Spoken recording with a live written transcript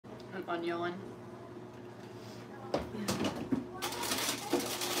on yelling. I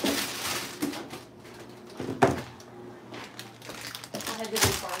had to do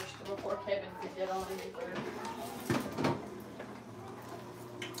first before Kevin could get on anything.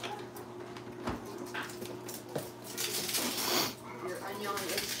 Your onion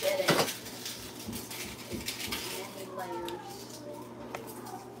is shedding. Many layers.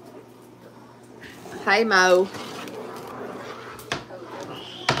 Hey Mo.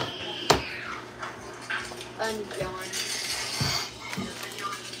 Onion.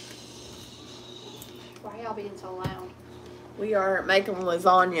 Why y'all being so loud? We are making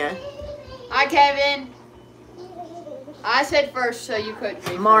lasagna. Hi, Kevin. I said first, so you couldn't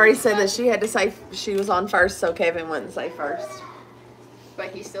be. Mari said that she had to say she was on first, so Kevin wouldn't say first.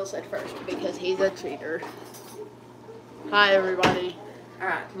 But he still said first because he's a cheater. Hi, everybody. All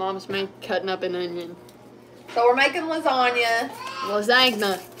right. Mom's cutting up an onion. So we're making lasagna.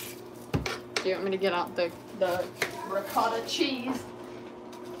 Lasagna. Do you want me to get out the ricotta cheese?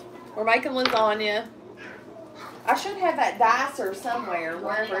 We're making lasagna. I should have that dicer somewhere,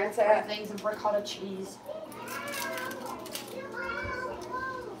 wherever it's at. Things of ricotta cheese.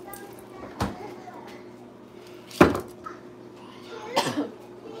 The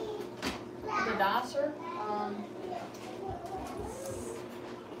dicer?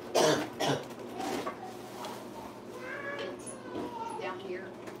 Down here.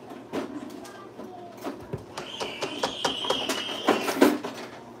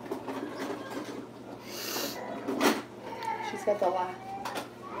 She's got the light.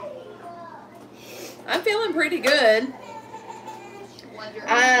 I'm feeling pretty good.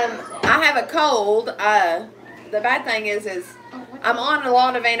 I have a cold. The bad thing is I'm on a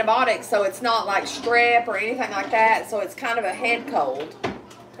lot of antibiotics, so it's not like strep or anything like that. So it's kind of a head cold.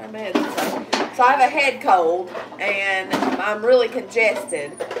 So I have a head cold, and I'm really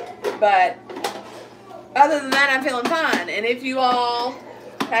congested. But other than that, I'm feeling fine. And if you all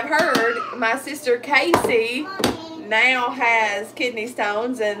have heard, my sister Casey now has kidney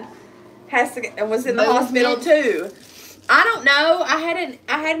stones and was in the hospital too. I don't know. I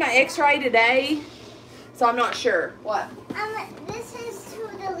had my X-ray today, so I'm not sure. What? This is to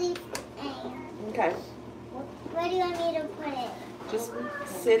the leaf aim. Okay. Where do you want me to put it? Just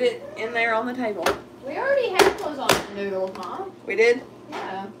sit it in there on the table. We already had lasagna noodles, Mom. We did?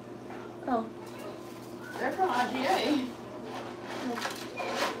 Yeah. Oh. They're from IGA.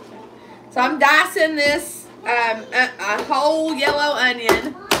 So I'm dicing this a whole yellow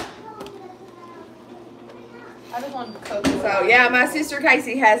onion. I just wanted to cook. So yeah, my sister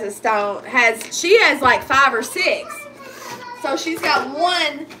Casey has a stone. She has like 5 or 6. So she's got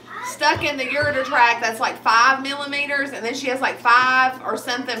one stuck in the ureter tract that's like 5 millimeters, and then she has like 5 or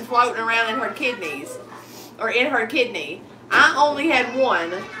something floating around in her kidneys, or in her kidney. I only had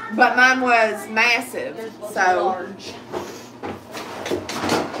one, but mine was massive. So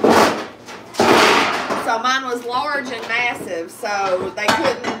mine was large and massive, so they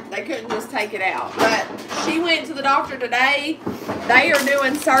couldn't just take it out. But she went to the doctor today. They are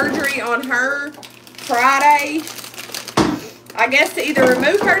doing surgery on her Friday. I guess to either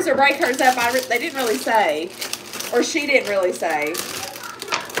remove hers or break hers up. They didn't really say, or she didn't really say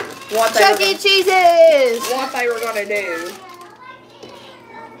what they Chuck E. Cheese's! What they were gonna do.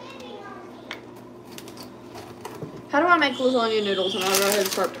 How do I make lasagna noodles? And I'll go ahead and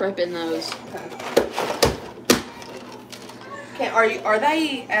start prepping those. Are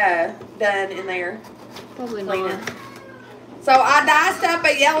they done in there? Probably Cleaning? not. So I diced up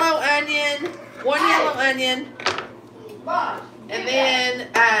a yellow onion, one yellow onion, and then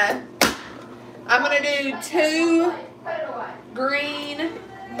I'm gonna do 2 green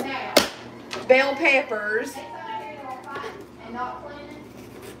bell peppers.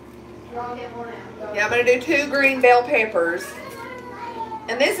 Yeah, I'm gonna do 2 green bell peppers,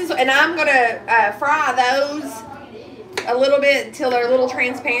 and I'm gonna fry those a little bit until they're a little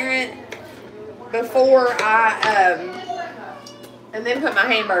transparent before and then put my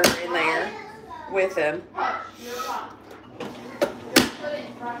hamburger in there with them.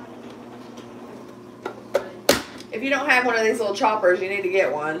 If you don't have one of these little choppers, you need to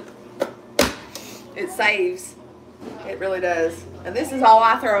get one. It saves. It really does. And this is all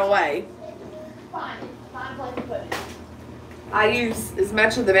I throw away. I use as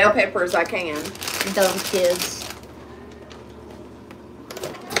much of the bell pepper as I can. Dumb kids.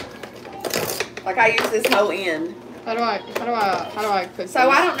 Like I use this whole end. How do I cook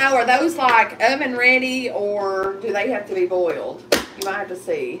So I don't know, are those like oven ready or do they have to be boiled? You might have to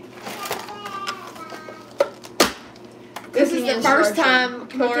see. This is the first time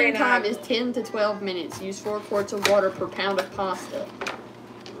cooking time is 10 to 12 minutes. Use 4 quarts of water per pound of pasta.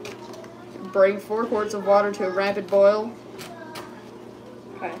 Bring 4 quarts of water to a rapid boil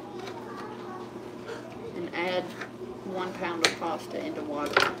Okay. and add 1 pound of pasta into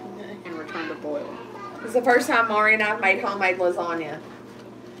water and return to boil. It's the first time Mari and I have made homemade lasagna.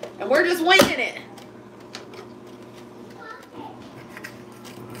 And we're just winging it.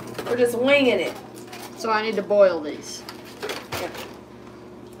 We're just winging it. So I need to boil these. Yeah.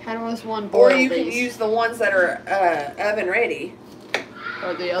 How does one boil Or you these? can use the ones that are oven ready.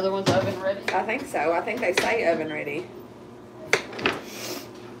 Are the other ones oven ready? I think so. I think they say oven ready.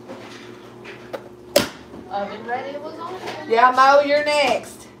 Oven ready lasagna? Yeah, Mo, you're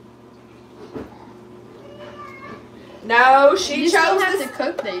next. No, she You still chose have the, to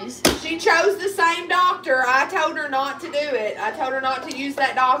cook these. she chose the same doctor. I told her not to do it. I told her not to use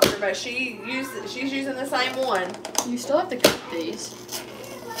that doctor, but she's using the same one. You still have to cook these.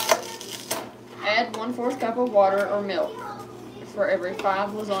 Add 1/4 cup of water or milk for every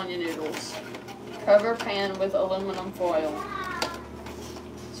 5 lasagna noodles. Cover pan with aluminum foil.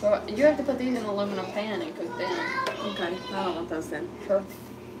 So you have to put these in an aluminum pan and cook them. Okay, I don't want those then. Sure.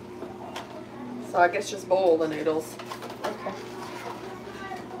 So I guess just boil the noodles. Okay.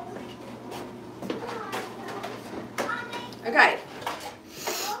 Okay.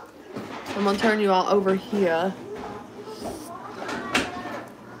 I'm gonna turn you all over here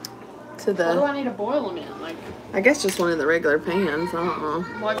to What do the. I need to boil them in? Like I guess just one of the regular pans. I don't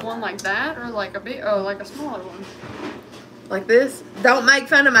know. like one like that, or like a big? Oh, like a smaller one. Like this. Don't make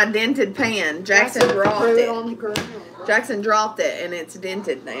fun of my dented pan. Jackson dropped Threw it. on the ground. Jackson dropped it and it's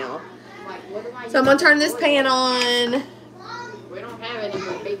dented now. Like, what am I So I'm gonna using turn this for? pan on. We don't have any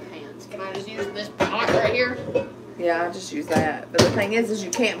more big pans. Can I just use this pot right here? Yeah, I just use that. But the thing is you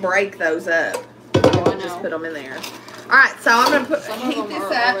can't break those up. Oh, I Just know. put them in there. All right, so I'm gonna put Some of heat them this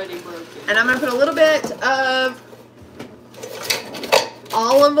are up, already broken. and I'm gonna put a little bit of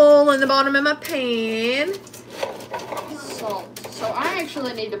olive oil in the bottom of my pan. Salt. So I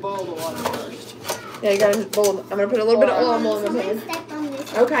actually need to boil the water first. Yeah, you gotta boil. I'm gonna put a little bit of olive oil in my Someone pan. stepped on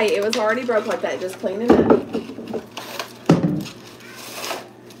this. Okay, it was already broke like that. Just clean it up.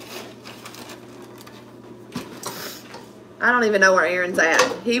 I don't even know where Aaron's at.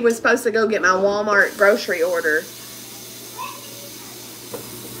 He was supposed to go get my Walmart grocery order.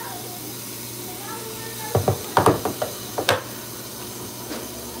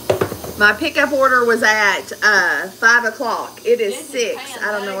 My pickup order was at 5 o'clock. It is 6.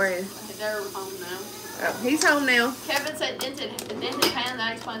 I don't know where he is. They're home now. Oh, he's home now. Kevin said dented pan.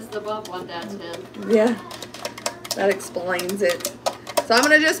 That explains the bump on Dad's head. Yeah, that explains it. So I'm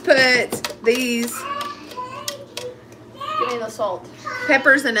gonna just put these Give me the salt.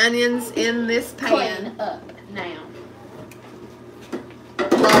 peppers and onions in this pan. Clean up now.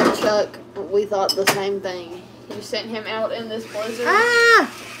 Well, Chuck, we thought the same thing. You sent him out in this blizzard.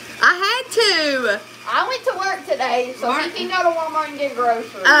 Ah, I had to. I went to work today, so he can go to Walmart and get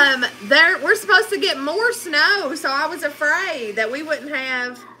groceries. We're supposed to get more snow, so I was afraid that we wouldn't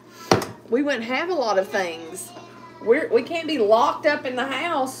have a lot of things. We can't be locked up in the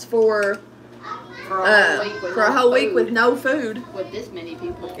house for for a whole week with no food. With this many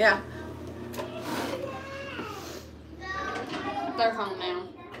people. Yeah. They're home now.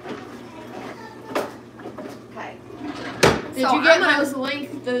 Okay. Did So you get I'm gonna- Mo's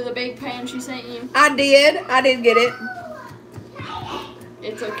link through the big pan she sent you? I did get it.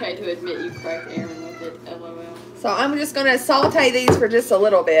 It's okay to admit you cracked Aaron with it, LOL. So I'm just gonna saute these for just a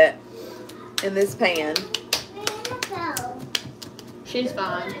little bit in this pan. She's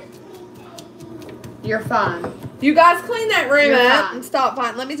fine. You're fine. You guys clean that room You're up fine. and stop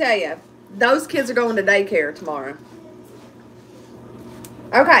fighting. Let me tell you, those kids are going to daycare tomorrow.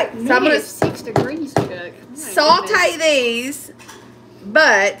 Okay, so I'm gonna It's 6 degrees, Chuck. Oh my saute goodness. these,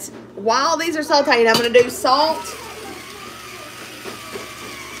 but while these are sauteing, I'm gonna do salt.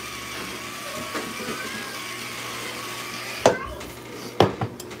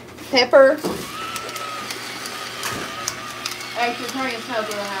 Pepper. Actually, turn your toe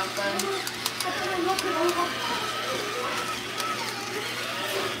to the house, bud.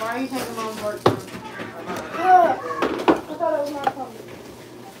 Why are you taking Mom's work phone?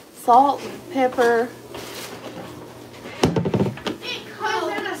 Salt, pepper,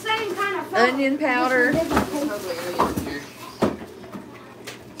 onion powder,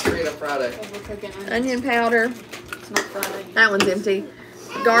 Freedom Friday. We're cooking onion powder. It's not Friday. That one's empty.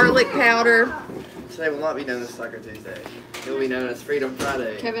 Garlic powder. Today will not be known as Taco Tuesday. It will be known as Freedom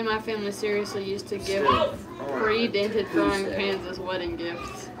Friday. Kevin, my family seriously used to give Still, free dented frying Tuesday. pans as wedding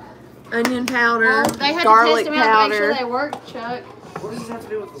gifts. Onion powder. They had garlic to test them out to make powder. sure they worked, Chuck. What does this have to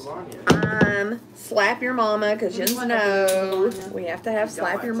do with lasagna? Slap your mama, because you know we have to have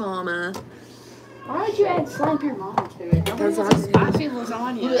slap your mama. Why would you add slap your mama to it? Because It's a spicy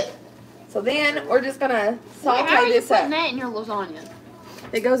lasagna. So then we're just gonna How are saute you this putting up. that in your lasagna?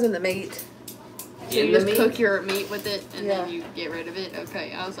 It goes in the meat. So you just cook your meat with it and Yeah. then you get rid of it?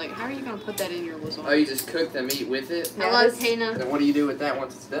 Okay, I was like, how are you going to put that in your lasagna? Oh, you just cook the meat with it? Yeah, Hello, this- Tina. Then what do you do with that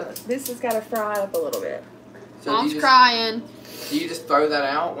once it's done? This has got to fry up a little bit. So Mom's crying. do you just throw that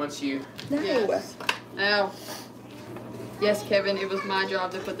out once you... No. Yes. Oh. Yes, Kevin, it was my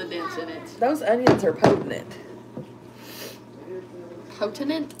job to put the dents in it. Those onions are potent.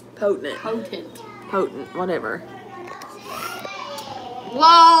 Potent? Potent. Potent. Potent. Whatever.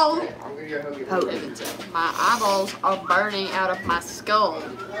 Lol! I'm gonna go home and Potent. My eyeballs are burning out of my skull.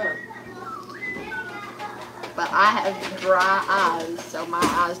 But I have dry eyes, so my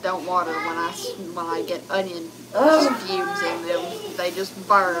eyes don't water when I get onion fumes in them. They just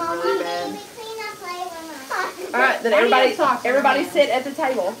burn really bad. All right, then Why do you everybody, have socks on everybody your sit at the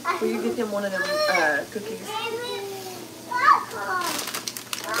table. Will you get them one of them cookies?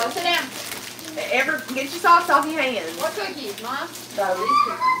 Go sit down. Get your socks off your hands. What cookies, Mom? Those.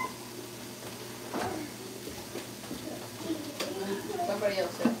 Somebody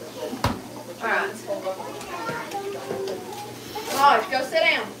else said that. All right. Raj, go sit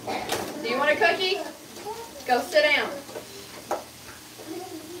down. Do you want a cookie? Go sit down.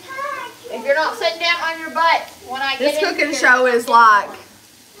 If you're not sitting down on your butt when I This get in cooking here, show is like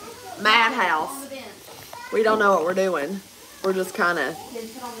Madhouse. We don't know what we're doing. We're just kind of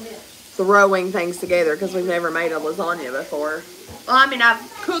throwing things together because we've never made a lasagna before. Well, I mean, I've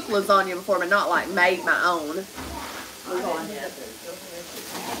cooked lasagna before, but not like made my own lasagna.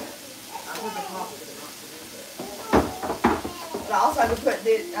 But I also could put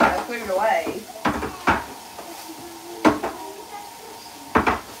it away.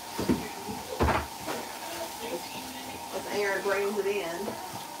 If Aaron brings it in.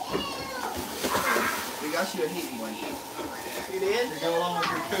 We got you a heating blanket. You did? To go along with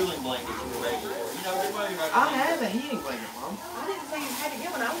your cooling blanket you were ready for. You know, everybody right I have a heating blanket, Mom. I didn't say you had to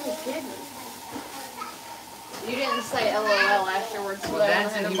get one. I was just kidding. You didn't say LOL afterwards, so Well, I Dad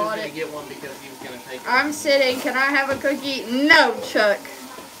had said to he was bought going it. to get one because he was going to take it. I'm sitting. Can I have a cookie? No, Chuck.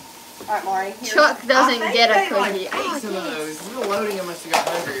 All right, Maury. Here. Chuck doesn't I think get a they, like, cookie. ate Some of those. We were loading them must have got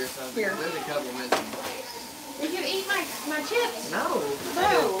hungry or something. Here. There's a couple missing. Did you eat my chips? No.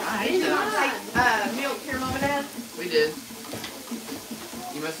 No. I Did hate you those. not take milk to your mom and dad? We did.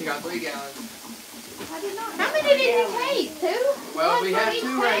 You must have got 3 gallons. I did not. How many did you take? 2? Well, we One have for 2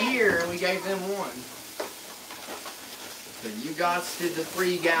 each right day? here, and we gave them 1. So you guys did the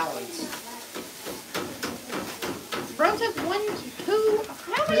 3 gallons. Bro took 1, 2.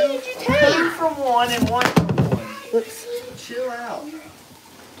 How many did you 2 take? from 1 and 1 from 1. Oops. Chill out.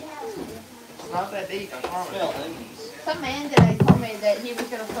 It's not that deep, I promise. Smell onions. Some man today told me that he was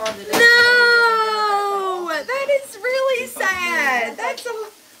going to starve to death. No, that is really sad. That's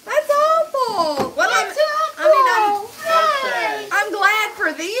awful. Well, I'm glad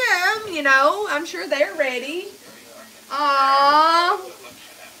for them. You know, I'm sure they're ready. Aww.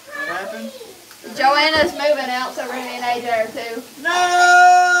 What happened? Joanna's moving out, so Remy and AJ are too.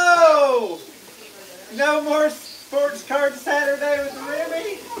 No! No more sports card Saturday with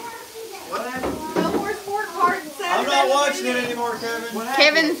Remy. What happened? No more sport cards Saturday. I'm not watching it anymore, Kevin. What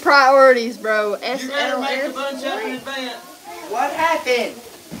happened? Kevin's priorities, bro. You better make the bunch up in SLS. advance. What happened?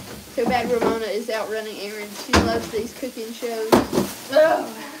 Too bad Ramona is out running errands. She loves these cooking shows. Ugh.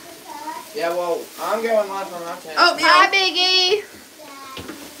 Yeah, well, I'm going live on my channel. Oh, Hi, yeah. Biggie.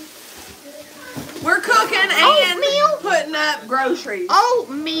 We're cooking and Oatmeal. putting up groceries.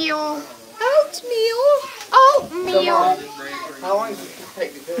 Oatmeal. Oatmeal. Oatmeal. How long does it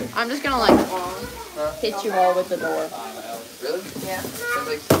take to cook? I'm just gonna hit you all with the door. Really? Yeah.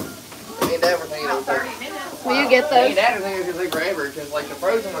 Me and Dad were thinking it About would take... 30 minutes. Will you get Me and those? Dad were thinking it was going to take forever because, like, the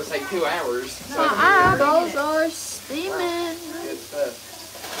frozen ones take 2 hours. So My eyeballs are steaming. Good stuff.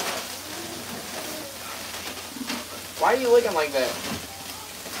 Why are you looking like that?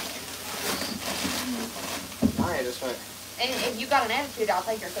 I just went... And if you got an attitude, I'll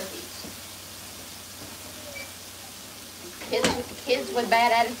take your cookies. Kids with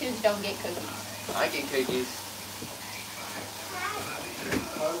bad attitudes don't get cookies. I get cookies.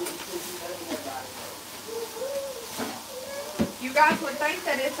 You guys would think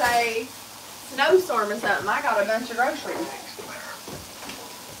that it's a snowstorm or something. I got a bunch of groceries.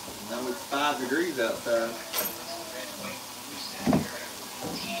 No, it's 5 degrees outside.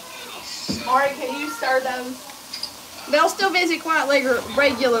 Maury, can you stir those? They'll still visit quite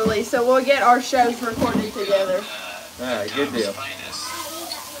regularly, so we'll get our shows recorded together. Alright, good deal.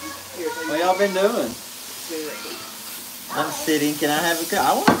 What y'all been doing? I'm sitting. Can I have a cookie?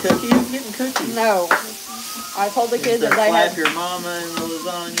 I want a cookie. Who's getting cookies? No. I told the kids that they slap had. your mama in the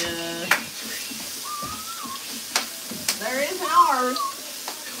lasagna. There is in ours.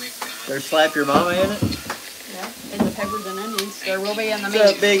 There's slap your mama in it? Yeah, in the peppers and onions. There will be in the meat.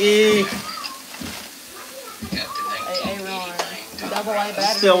 What's up, Biggie? Aaron. Double A battery.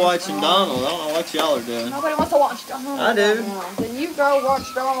 I'm still watching Donald. I don't know what y'all are doing. Nobody wants to watch Donald. I do. Then you go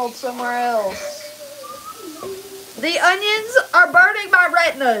watch Donald somewhere else. The onions are burning my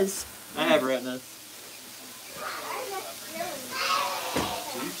retinas. I have retinas.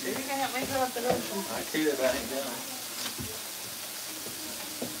 You can help me put up the ocean. I see that ain't done.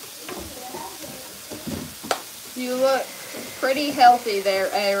 You look pretty healthy there,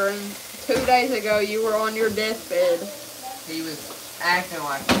 Aaron. 2 days ago, you were on your deathbed. He was acting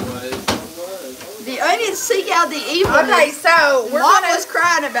like he was. The onions seek out the evilness. Okay, so we're Mom gonna was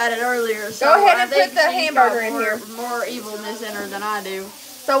crying about it earlier. So go ahead I and think put the she's hamburger got in more, here. More evilness in her than I do.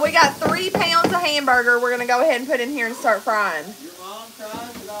 So we got 3 pounds of hamburger. We're gonna go ahead and put in here and start frying. Your mom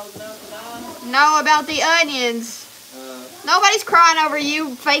cried because I was about to die? No, about the onions. Nobody's crying over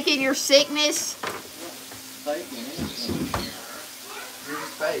you faking your sickness. Faking anything. You're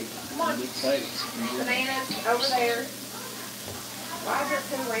just fake. Come on. Just fake. Bananas over there. Why is there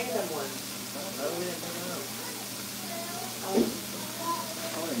 2 random ones?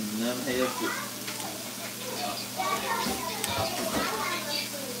 None heads.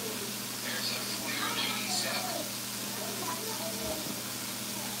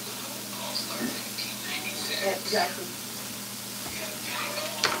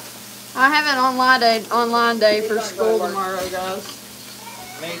 I have an online day for school tomorrow, guys.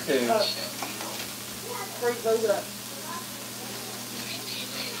 Me too. Freak those up.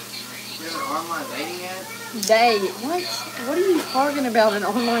 You have an online dating app? Day. What? What are you talking about an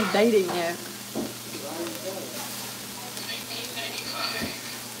online dating app?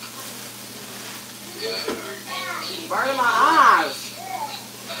 Burning my eyes.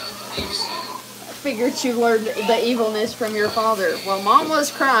 I figured you learned the evilness from your father. Well, Mom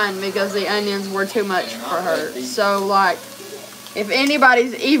was crying because the onions were too much for her. So, like, if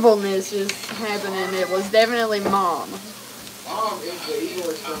anybody's evilness is happening, it was definitely Mom. Mom is the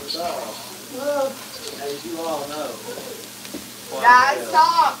evilest from us all. As you all know. Guys,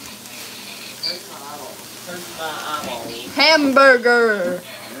 stop. Turn my eyeballs. Hamburger.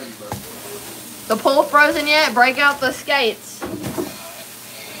 The pool frozen yet? Break out the skates.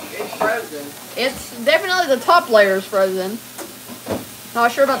 It's frozen. It's definitely the top layer is frozen.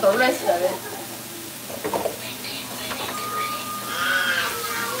 Not sure about the rest of it.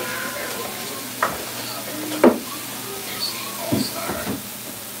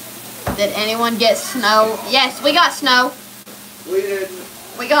 Did anyone get snow? Yes, we got snow. We didn't.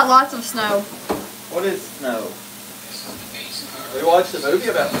 We got lots of snow. What is snow? We watched a movie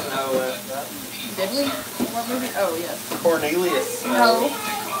about snow last night. Did we? What movie? Oh, yes. Cornelius. No.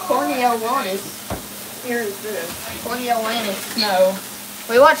 Cornelius. Here is this. Cornelius Snow.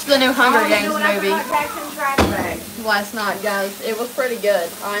 We watched the new Hunger Games movie Bag. last night, guys. It was pretty good.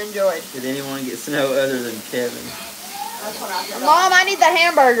 I enjoyed. Did anyone get snow other than Kevin? That's what I said. Mom, I need the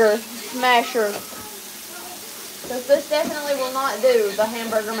hamburger masher. Because this definitely will not do, the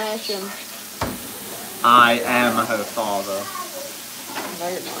hamburger mashing. I am her father. No,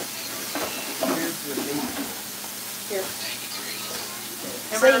 you're not. Here.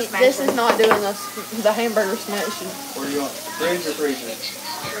 See, this is not doing the hamburger smashing. Where do you want? Fridge or freezer?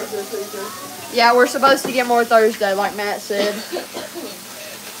 Yeah, we're supposed to get more Thursday, like Matt said.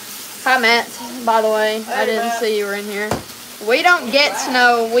 Hi, Matt, by the way. I didn't see you were in here. We don't get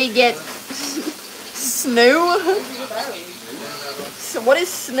snow, we get snoo. So what is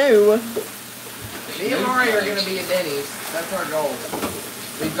snoo? Me and Mari are going to be at Denny's. That's our goal.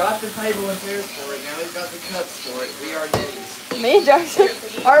 We've got the table and chairs for it. Now we've got the cups for it. We are Denny's. Me and Jackson,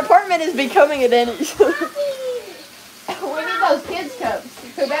 our apartment is becoming a Denny's. We need those kids' cups.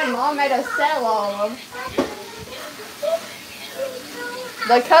 Too bad Mom made us sell all of them.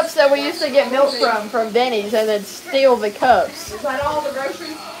 The cups that we used to get milk from Denny's and then steal the cups. Is that all the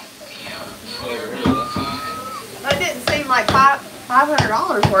groceries? That didn't seem like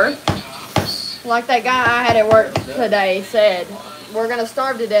 $500 worth. Like that guy I had at work today said, we're going to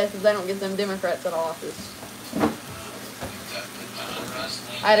starve to death if they don't get them Democrats in office.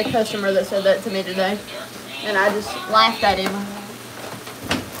 I had a customer that said that to me today, and I just laughed at him.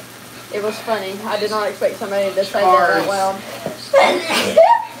 It was funny. I did not expect somebody to say that out loud.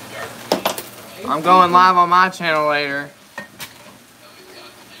 I'm going live on my channel later.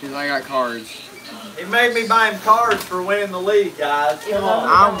 Because I got cards. He made me buy him cards for winning the league, guys. Come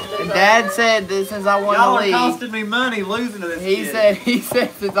on. Dad said that since I won Y'all the are league, costing me money losing to this he kid.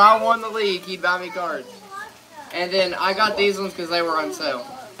 said since I won the league, he'd buy me cards. And then I got these ones because they were on sale.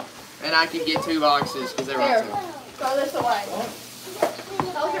 And I could get 2 boxes because they were on Here, sale. throw this away.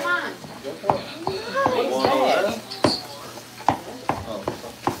 Hold your mind.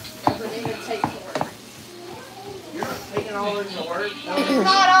 You're not taking all this to work. It's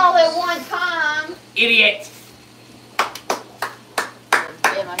not all at one time. Idiot.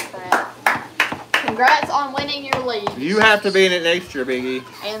 Yeah, my friend. Congrats on winning your league. You have to be in it next year, Biggie.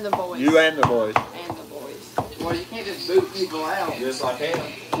 And the boys. You and the boys. And the boys. Well, you can't just boot people out. Yes, I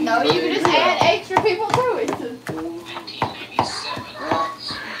can. No, you can just add extra people to it.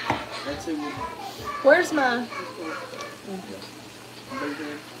 That's who we Where's my?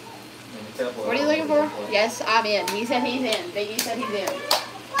 What are you looking for? Yes, I'm in. He said he's in. Biggie said he's in.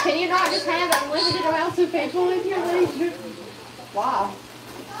 Can you not just have unlimited amounts of people in your league? Wow.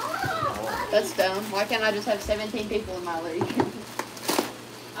 That's dumb. Why can't I just have 17 people in my league?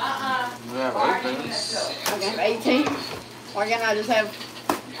 I can have 18. Why can't I just have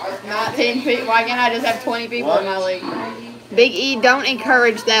 19 people? Why can't I just have 20 people in my league? Big E, don't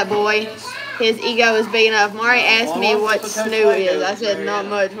encourage that boy. His ego is big enough. Mari asked me what snoo is. I said, not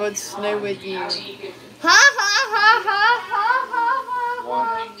much. What's snoo with you? Ha ha ha ha ha ha ha.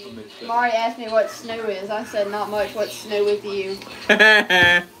 Mari asked me what snoo is. I said, not much. What's snoo with you?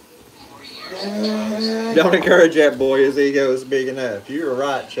 Don't encourage that boy. His ego is big enough. You were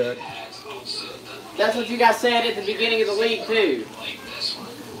right, Chuck. That's what you guys said at the beginning of the league, too.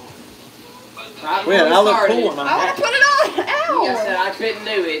 Right Well, I look started, cool in my I want hat. to put it on. You guys said Ow! I couldn't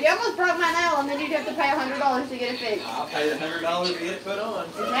do it. You almost broke my nail, and then you'd have to pay $100 to get it fixed. I'll pay the $100 to get it put on.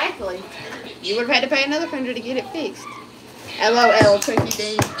 Exactly. You would have had to pay another $100 to get it fixed. LOL, Cookie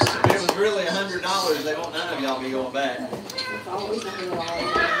D. If it was really $100, they won't none of y'all be going back. It's always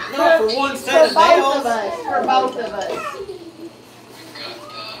 $100. No, for one set of For both nails. of us. For both of us.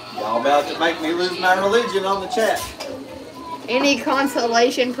 Y'all about to make me lose my religion on the chat. Any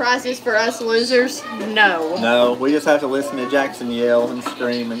consolation prizes for us losers? No. No, we just have to listen to Jackson yell and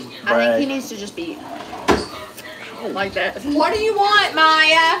scream and I think he brag. needs to just be like that. What do you want,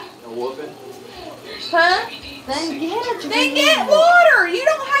 Maya? A whooping? Huh? Then get it. Then get water. You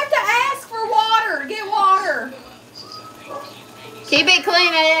don't have to ask for water. Get water. Keep it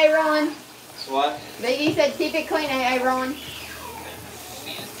clean, AA Ron. What? Biggie said keep it clean, AA Ron.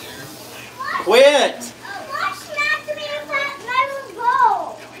 Quit! What smacked me with that metal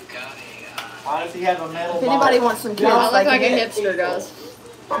bowl? Why does he have a metal If anybody wants some kids, I look they like a can get. hipster, guys.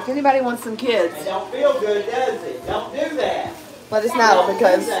 If anybody wants some kids, It don't feel good, does it? Don't do that. let us know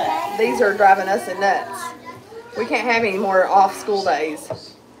because these are driving us nuts. We can't have any more off school days.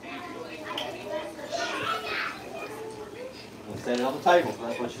 We'll set it on the table.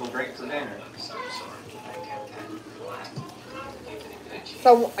 That's what you'll drink for dinner.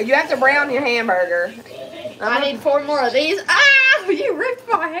 So you have to brown your hamburger. I need 4 more of these. Ah! You ripped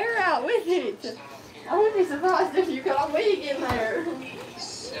my hair out with it. I wouldn't be surprised if you got a wig in there.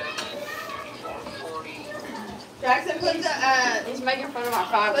 Jackson, please, he's making fun of my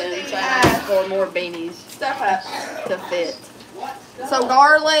 5 ends, so I have 4 more beanies Stuff up. to fit. So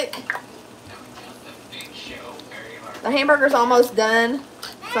garlic. The hamburger's almost done,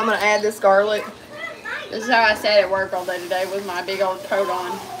 so I'm gonna add this garlic. This is how I sat at work all day today with my big old coat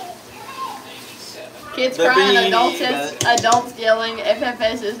on. Kids The crying, beanie, adults yelling,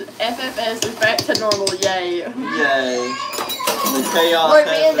 FFS is back to normal, yay. Yay. The chaos Look,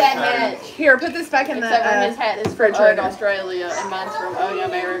 me has and that returned. match. Here, put this back in the Except for his hat is from refrigerator. Australia and mine's from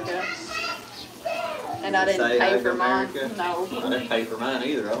America. And I didn't Say pay Ugg for mine. America? No. I didn't pay for mine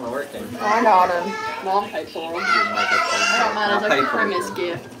either. I don't know where it came from. I got them. Mom paid for them. I I got mine as a paid for Christmas it.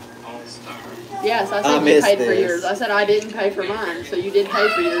 gift. Yes, I I said you missed paid for this. yours. I said I didn't pay for mine, so you did pay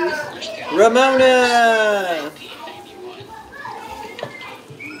for yours. Ramona!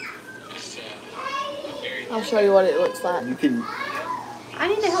 I'll show you what it looks like. You can. I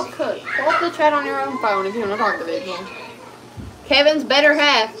need to help cook. Pull up the chat on your own phone if you want to talk to people. Kevin's better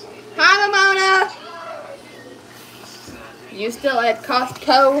half. Hi, Mamona. You still at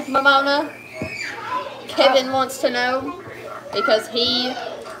Costco, Mamona? Kevin wants to know because he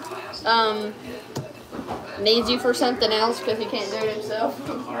needs you for something else because he can't do it himself.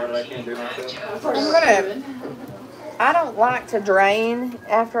 I can't do myself. I don't like to drain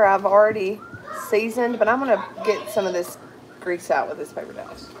after I've already seasoned, but I'm gonna get some of this grease out with this paper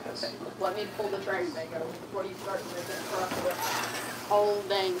towel. Okay. Let me pull the trays back over before you start with that process. whole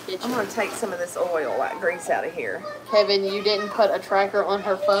dang kitchen. I'm gonna take some of this oil, like grease, out of here. Kevin, you didn't put a tracker on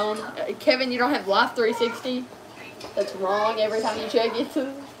her phone. Kevin, you don't have Life 360. That's wrong every time you check it.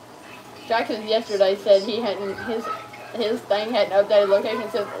 Jackson yesterday said he hadn't his thing hadn't updated location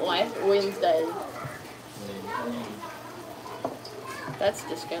since last Wednesday. That's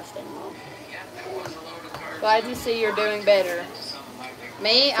disgusting, Mom. Glad to see you're doing better.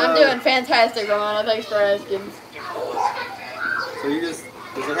 Me, I'm doing fantastic, Ramona. Thanks for asking. So you just,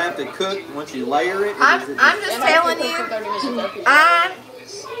 does it have to cook once you layer it? Or I'm does it just telling you,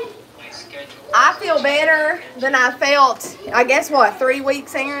 I feel better than I felt, I guess, what, 3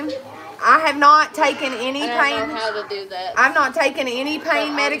 weeks, Aaron? I have not taken any I pain. don't know how to do that. I've not taken any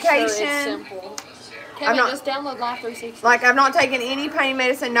pain medication. Sure it's simple. Kevin, just download Life 360. Like, I've not taken any pain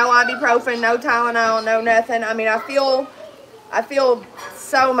medicine, no ibuprofen, no Tylenol, no nothing. I mean, I feel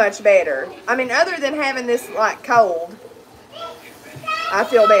so much better. I mean, other than having this, like, cold, I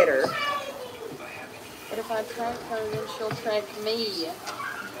feel better. But if I track her, then she'll track me.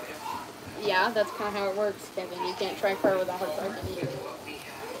 Yeah, that's kind of how it works, Kevin. You can't track her without her tracking you.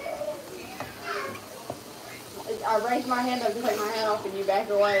 I raised my hand up to take my hand off and you back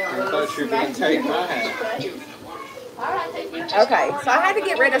away. I thought you were going to take my hand. Alright, thank you. Okay, so I had to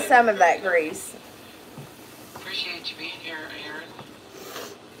get rid of some of that grease. Appreciate you being here, Aaron.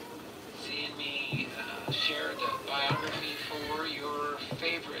 Seeing me share the biography for your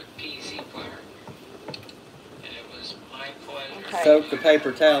favorite PC player. And it was my pleasure. Okay. Soak the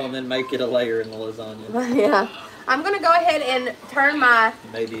paper towel and then make it a layer in the lasagna. Yeah. I'm going to go ahead and turn my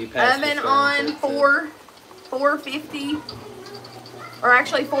Maybe you pass oven the on 450, or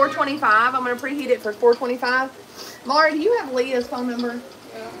actually 425. I'm going to preheat it for 425. Mara, do you have Leah's phone number?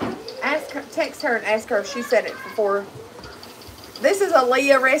 Yeah. Text her and ask her if she said it before. This is a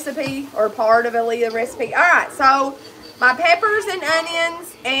Leah recipe, or part of a Leah recipe. All right, so my peppers and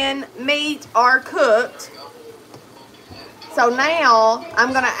onions and meat are cooked. So now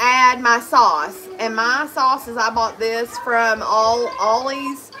I'm going to add my sauce. And my sauce is, I bought this from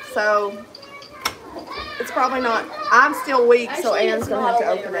Ollie's. So it's probably not, I'm still weak, so Aaron's going to have to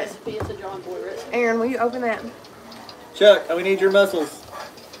open it. It's a John Boy recipe. Aaron, will you open that? Chuck, we need your muscles.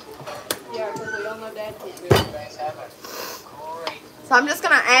 Yeah, because we all know Dad can't do it. So I'm just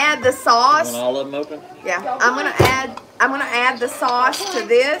going to add the sauce. Want all of them open? Yeah, I'm going to add the sauce to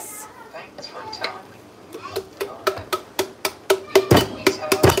this. Thanks for telling me.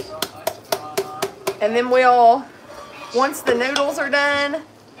 And then once the noodles are done,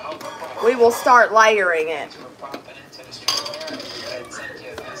 we will start layering it.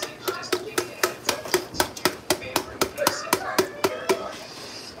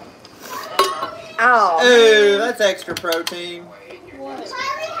 Oh. Ooh, that's extra protein. What?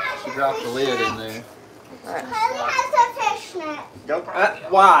 She dropped the lid in there. Right. Kylie has a fishnet. Go.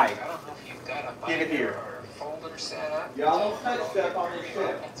 Why? Get it here. Folder set up. Y'all don't touch stuff on this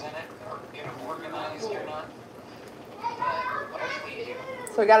ship. It's in it, or get them organized or not.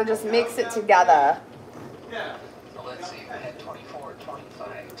 So we got to just mix it together. Yeah. Let's see, we had 24, 25.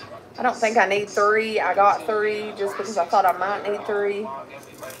 I don't think I need 3. I got 3 just because I thought I might need 3.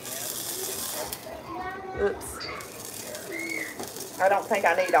 Oops. I don't think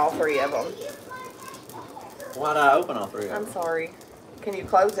I need all 3 of them. Why'd I open all 3 of I'm them? sorry. Can you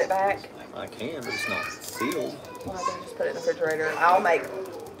close it back? I can, but it's not sealed. Well, I can just put it in the refrigerator. I'll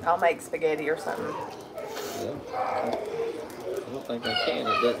make spaghetti or something. Yeah. I don't think I can.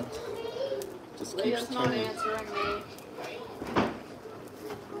 It doesn't. Just keeps Leah's not turning. answering me.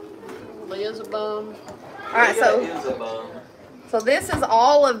 Leah's a bum. All right, so this is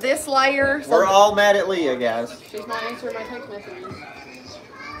all of this layer. So We're all mad at Leah, guys. She's not answering my text messages.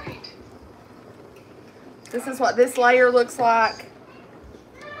 this is what this layer looks like.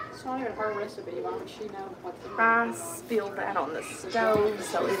 It's not even her recipe. Why would she know what to do? I spilled that on the stove,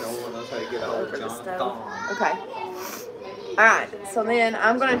 so it's over the stove. Okay. All right, so then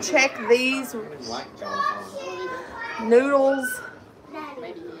I'm going to check these noodles.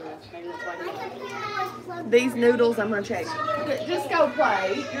 Maybe that's why These noodles I'm going to check. Just go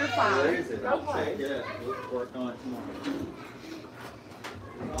play. You're fine. Go play. We'll work on it tomorrow.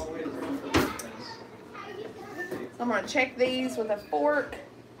 So I'm going to check these with a fork.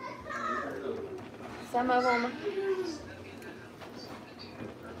 Some of them.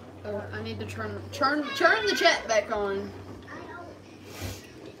 I need to turn the chat back on.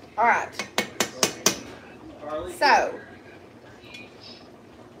 All right. So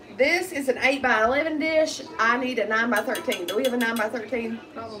this is an 8x11 dish. I need a 9x13. Do we have a 9x13?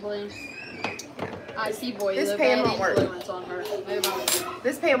 Probably. Icy boy This is a pan bad won't work. influence on her. Move on.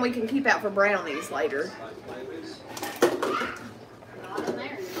 This pan we can keep out for brownies later.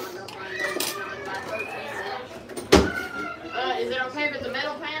 favorite, the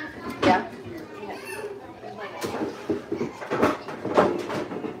metal pan? Yeah.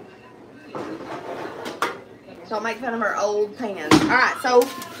 Don't make fun of our old pans. Alright, so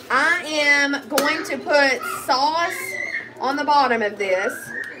I am going to put sauce on the bottom of this.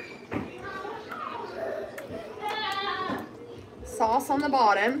 Sauce on the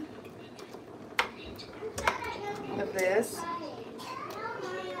bottom of this.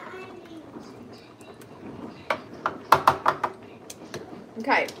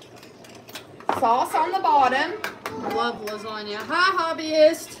 Okay. Sauce on the bottom. I love lasagna. Hi,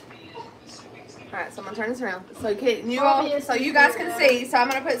 hobbyist. Alright, so I'm gonna turn this around. So you guys can see. So I'm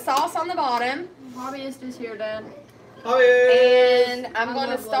gonna put sauce on the bottom. Hobbyist is here, Dad. And I'm I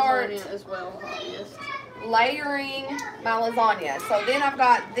gonna love start lasagna as well, hobbyist. layering my lasagna. So then I've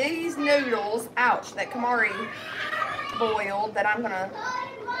got these noodles, ouch, that Kamari boiled that I'm gonna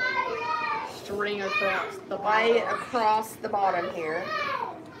String across the lay bottom. across the bottom here.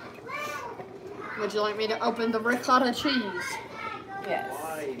 Would you like me to open the ricotta cheese? Yes.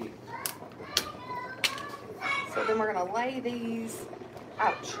 So then we're gonna lay these,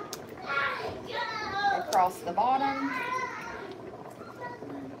 ouch, across the bottom.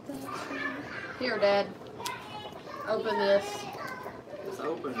 Here, Dad. Open this. Just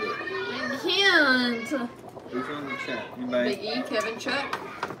opened it. Hint. Who's on the chat? Anybody? Big E, Kevin, Chuck.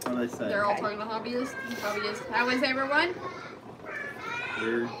 What do they say? They're all Okay. talking to hobbyist. How is everyone?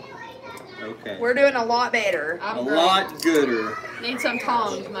 We're okay. We're doing a lot better. I'm a great. lot gooder. Need some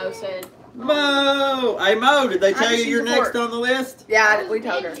tongs, Mo said. Mo! Hey Mo, did they tell you just you're use a next fork. on the list? Yeah, we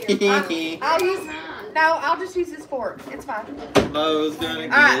told her. I'll use, no, I'll just use this fork. It's fine. Mo's gonna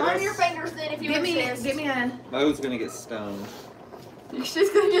get Alright, Run your us. fingers then if you Give insist. me a, Mo's gonna get stoned. She's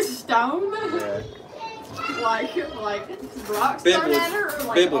gonna get stoned? Yeah. like rocks thrown at her or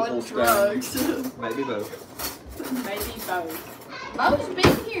like biblical on stone. drugs? Maybe both. Maybe both. Mo's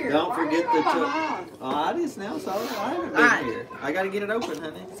been here. Don't Why forget are you the behind? Oh, I just now saw it. I haven't been Alright. here. I gotta get it open,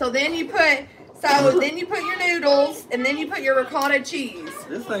 honey. so then you put your noodles, and then you put your ricotta cheese.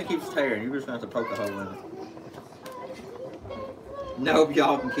 This thing keeps tearing. You're just gonna have to poke a hole in it. Nope,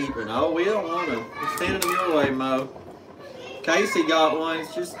 y'all can keep it. Oh, we don't want them. We're sending them your way, Mo. Casey got one.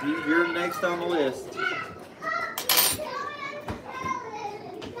 It's just you're next on the list.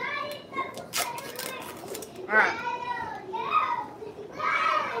 Alright.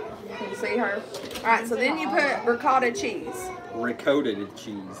 Can you see her? Alright, so then you put ricotta cheese. Ricotta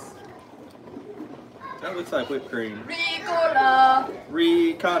cheese. That looks like whipped cream. Ricotta.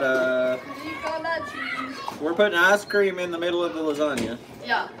 Ricotta. Ricotta cheese. We're putting ice cream in the middle of the lasagna.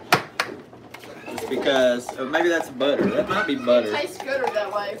 Yeah. Just because, or maybe that's butter. That might be butter. It tastes gooder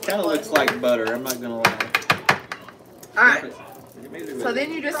that way. Kind of looks like butter. I'm not gonna lie. Alright. So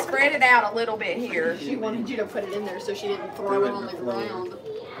then you just spread it out a little bit here. She wanted you to put it in there so she didn't throw it on the ground.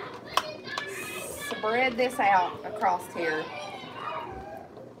 Spread this out across here.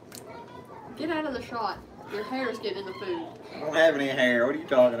 Get out of the shot. Your hair's getting in the food. I don't have any hair. What are you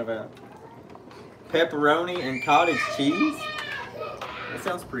talking about? Pepperoni and cottage cheese? That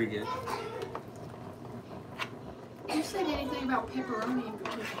sounds pretty good. You said anything about pepperoni and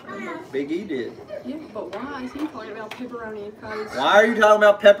cottage cheese? Big E did. Yeah, but why is he talking about pepperoni and cottage cheese? Why are you talking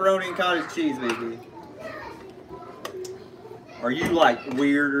about pepperoni and cottage cheese, Big E? Are you like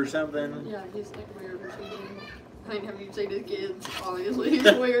weird or something? Yeah, he's like weird or something. I mean, have you seen his kids? Obviously, he's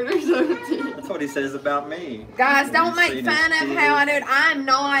weird or something. That's what he says about me. Guys, don't make Seen fun his of how I do kids. it. I'm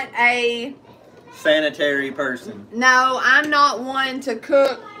not a, Sanitary person. no, I'm not one to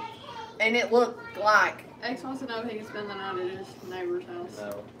cook and it look like X wants to know if he can spend the night at his neighbor's house.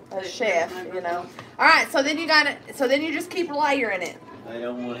 No, a chef, you know. Alright, so then you got it, so then you just keep layering it. they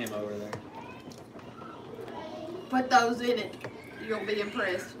don't want him over there. Put those in it. You'll be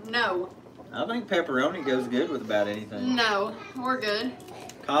impressed. No. I think pepperoni goes good with about anything. No. We're good.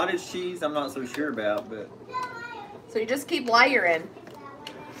 Cottage cheese, I'm not so sure about, but So you just keep layering.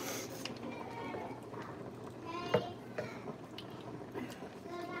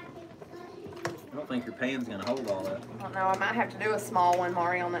 I don't think your pan's gonna hold all that. I don't know, I might have to do a small one,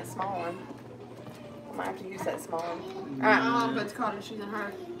 Mari, on that small one. I might have to use that small one. My Alright, mom puts cottage cheese in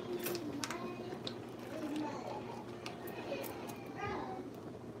her.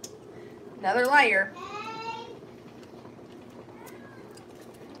 another layer.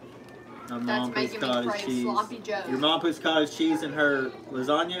 My That's mom puts making me cottage crave cheese. sloppy joes. Your mom puts cottage cheese in her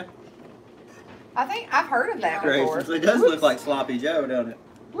lasagna? I think I've heard of that before. Gracious. It does look like sloppy Joe, don't it?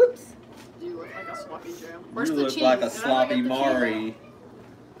 Whoops. You look like a sloppy Joe. Where's You the look cheese? like a Did I sloppy get the cheese Mari.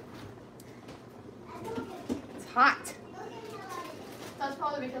 It's hot. That's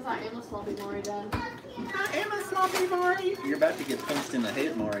probably because I am a sloppy Maury, Dad. I am a sloppy Maury. You're about to get punched in the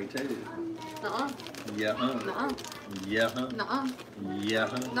head, Maury, too. Nuh-uh. Yeah, huh? Nuh-uh. Yeah, huh? Nuh-uh. Yeah,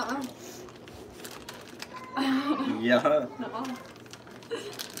 huh? Nuh-uh. Yeah, huh? Nuh-uh.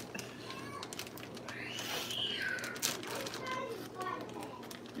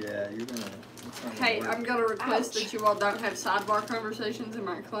 Yeah, you're gonna. Hey, I'm gonna request that you all don't have sidebar conversations in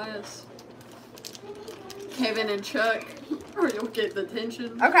my class. Kevin and Chuck, or you'll get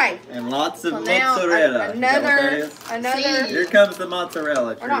detention. Okay. And lots of So now mozzarella. Is that what that is? another. Here comes the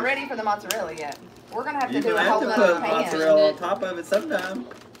mozzarella. We're not ready for the mozzarella yet. We're gonna have to You're do gonna a have whole to nother put pan. mozzarella on top of it sometime.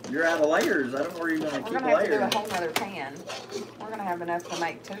 You're out of layers. I don't know where you're gonna We're keep gonna have to do layers. a whole nother pan. We're gonna have enough to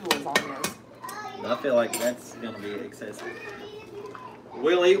make 2 lasagnas. I feel like that's gonna be excessive.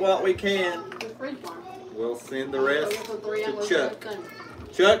 We'll eat what we can. Just freeze one. We'll send the rest For 3 to hours Chuck. left.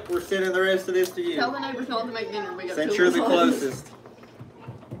 Chuck, we're sending the rest of this to you. Tell the neighbors not to make dinner. We got Since 2 you're the lasagnas. closest.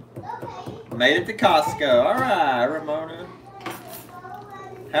 Made it to Costco. All right, Ramona.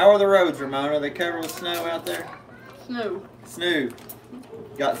 How are the roads, Ramona? They covered with snow out there? Snow. Snow.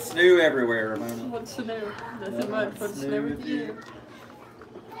 Got snow everywhere, Ramona. What's snow? Nothing much but snow with you.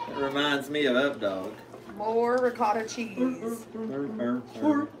 It reminds me of Updog. More ricotta cheese.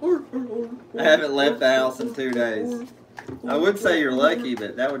 I haven't left the house in 2 days. I would say you're lucky,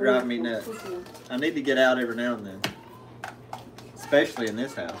 but that would drive me nuts. I need to get out every now and then. Especially in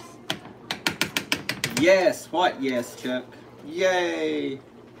this house. Yes, what yes, Chuck? Yay!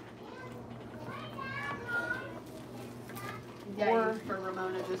 Yay for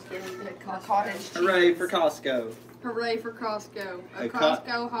Ramona just getting the Cottage cheese. Hooray for Costco. Hooray for Costco. A A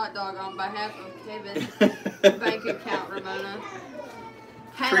Costco hot dog on behalf of Kevin's bank account, Ramona.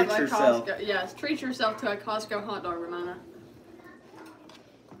 Have Treat a yourself. Costco. Yes, treat yourself to a Costco hot dog, Ramona.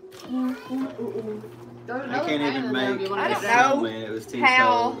 I can't even make. I don't Oh know man, it was too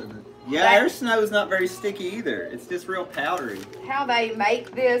how cold. Yeah, their snow's not very sticky either. It's just real powdery. How they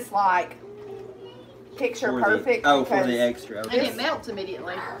make this like picture For perfect. the, for because the extra. And Okay. it melts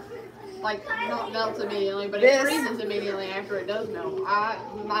immediately. Like, not melts immediately, but This- it freezes immediately after it does melt.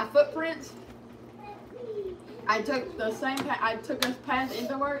 My footprints, I took the same, I took this path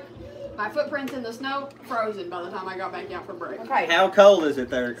into work. My footprints in the snow, frozen by the time I got back out for break. Okay. How cold is it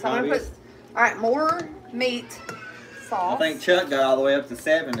there, So I'm gonna put. Hobbies? All right, more meat sauce. I think Chuck got all the way up to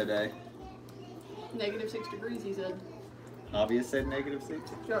 7 today. -6 degrees, he said. Obvious said -6.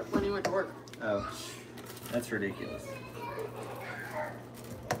 Chuck, when he went to work. Oh, that's ridiculous.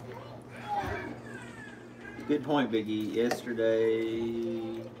 Good point, Biggie.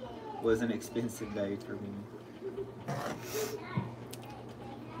 Yesterday was an expensive day for me.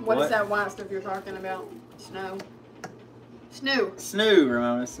 What's What? that white stuff you're talking about? Snow. Snow. Snoo,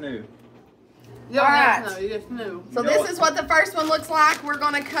 Ramona, snoo. You don't Alright. have snow, you get snow. So You know this what? is what the first one looks like. We're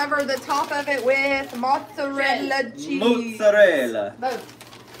gonna cover the top of it with mozzarella cheese. Mozzarella. Both.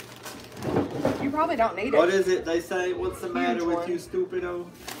 You probably don't need What it. is it they say? What's the matter Huge with one. you, stupido?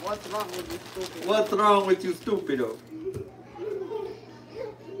 What's wrong with you, stupid? What's wrong with you, stupido?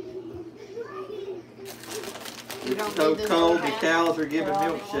 You don't It's so need this cold, the other hat? cows are giving Well,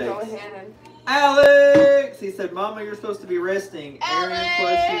 we'll go milkshakes. ahead and Alex! He said, Mama, you're supposed to be resting. Aaron,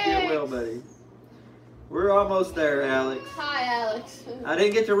 plus you get Alex! well, buddy. We're almost there, Alex. Hi, Alex. I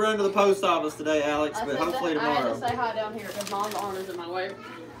didn't get to run to the post office today, Alex, I but said hopefully that I had tomorrow. to say hi down here because Mom's arm is in my way.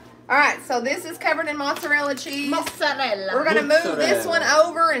 All right, so this is covered in mozzarella cheese. Mozzarella. We're gonna move this one Mozzarella.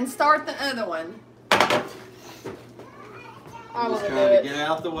 over and start the other one. I want Just to do trying to it. get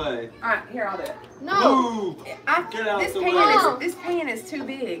out the way. All right, here I'll do it. No. Move! Get out This the pan way. is this pan is too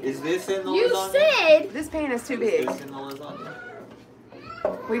big. Is this in the You lasagna? said. This pan is too Is big. this in the lasagna?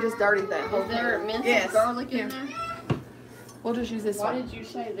 We just dirtied that whole Is there thing. minced Yes. garlic Here. in there? We'll just use this Why one. did you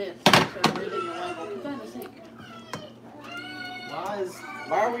say this? Instead of reading the label. Put that in the sink.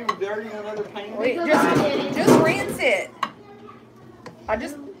 Why are we dirtying another pan? Wait, Because I did it. just rinse it.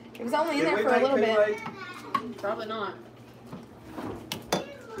 It was only in Did there we for a make little bit. Kool-Aid? Probably not.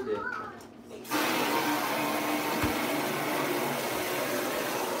 We did.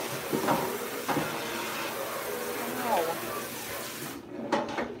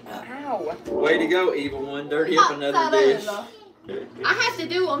 Ow. Way to go, evil one. Dirty up another dish. Mozzarella. I have to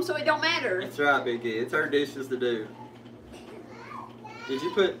do them so it don't matter. That's right, Big E. It's her dishes to do. Did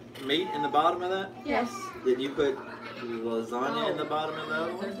you put meat in the bottom of that? Yes. Did you put lasagna in the Oh. bottom of the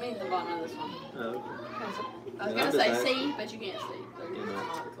other one? There's meat at the bottom of this one. Oh, okay. I was Yeah, gonna I'm say just C, but you can't see. So You you're know.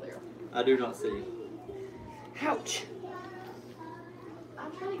 not clear. I do not see. Ouch.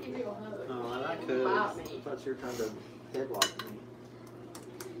 I'm trying to give you a hug. Oh, I could. Bite I me. thought you were trying to headlock me.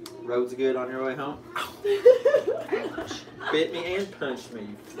 Road's good on your way home? Bit me and punched me,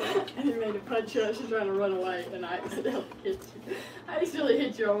 you freak. I didn't mean to punch you. I was just trying to run away, and I accidentally hit you. I accidentally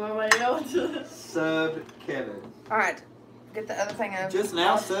hit you on my way out. Sub Kevin. Alright, get the other thing of Just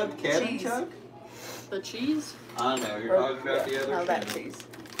now sub Kevin, cheese. Chuck? The cheese? I know, you're talking about the other No, that channel. cheese.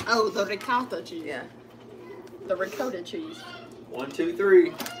 Oh, the ricotta cheese. Yeah. The ricotta cheese. 1, 2,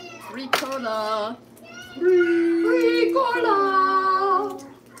 3. Ricotta. Ricotta.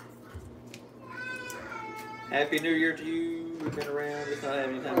 Happy New Year to you. We've been around, just not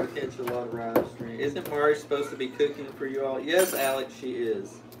having time to catch a lot of rice. Isn't Mari supposed to be cooking for you all? Yes, Alex, she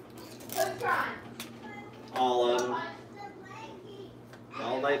is. All of them.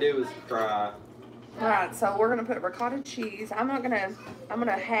 All they do is cry. Alright, so we're gonna put ricotta cheese. I'm gonna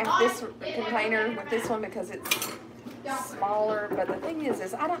half this container with this one because it's smaller. But the thing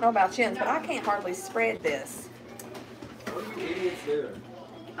is I don't know about Jens, but I can't hardly spread this. What are you idiots doing?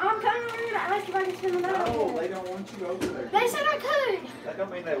 I'm coming over here to ask if I can spin them out. No, they don't want you over there. They said I could. That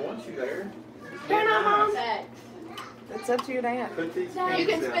don't mean they want you there. They're not, Mom. It's up to your dad. Put these Dad, You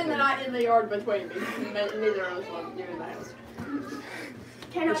can cans out spend the there. night in the yard between me. Neither of us want you in the house.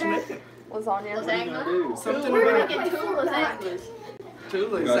 Can I, Dad? Lasagna. What are you gonna do? Something We're about making two lasagnas. two You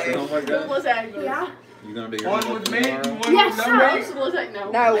got your lasagnas. homework Two done? lasagnas. Yeah. You gonna do your One homework with meat tomorrow? and one Yes, with sir. no Those meat. lasagnas.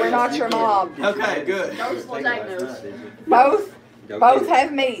 No. No, we're not your mom. Okay, good. Those Take it last lasagnas. night, did you? Both Go both get it.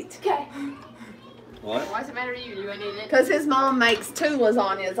 have meat. Okay. What? Why does it matter to you? You ain't eating it? Because his mom makes 2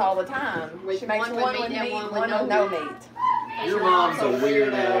 lasagnas all the time. With She makes one with one meat with and meat, one with one no with no meat. meat. Your mom's a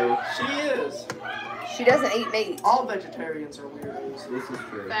weirdo. She is. She doesn't eat meat. All vegetarians are weirdos. This is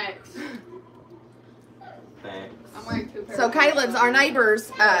true. Facts. Facts. I'm wearing two pairs So of Caleb's, our neighbor's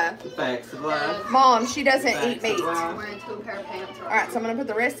The facts of life. mom, she doesn't eat Facts meat. of life. I'm wearing two pair of pants. Alright, so I'm going to put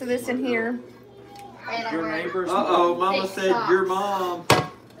the rest of this in here. And I'm Your wearing neighbor's Uh-oh, Mama Big said socks. your mom.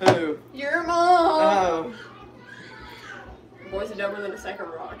 Who? your mom. Oh. Boys are dumber than a sack of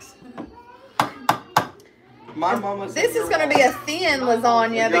rocks. My mama said This is going to be a thin lasagna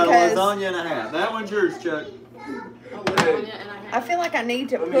We got a because lasagna and a half. That one's yours, Chuck. A lasagna and I I have. feel like I need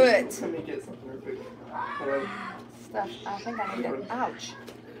to Let put me get something real quick. Hello. stuff. I think I need to. Ouch.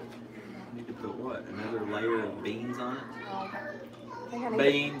 You could put what? Another layer of beans on it? I think I need to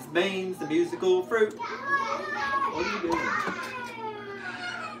Beans, beans, the musical fruit. What are you doing?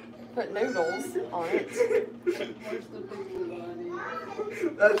 put noodles on it. Where's the picture,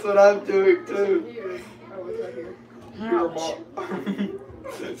 buddy? That's what I'm doing too. Here. Oh, it's right here. Your mom.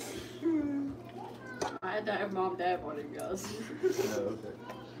 I had to have mom dab on it, guys.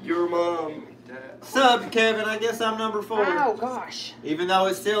 Your mom. Dad. Sub, Kevin. I guess I'm number 4. Oh gosh. Even though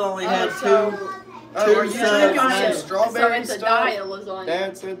it still only had so, Oh, are you subs. taking some So so strawberry it's a stuff? diet lasagna.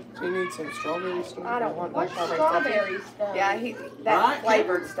 Dad said he needs some strawberry stuff. I don't want What's much strawberry stuff. strawberry stuff? Yeah, that Right,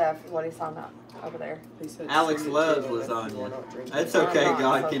 flavored stuff is what he's talking about over there. He said Alex sweet loves tea, but lasagna. we're not drinking. That's okay. I'm not,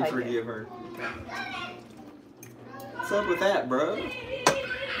 God so can take it. forgive her. What's up with that, bro?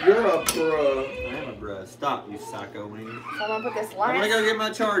 You're a bro. I am a bruh. Stop, you psycho weenie. So I'm gonna put this I'm gonna go last. get my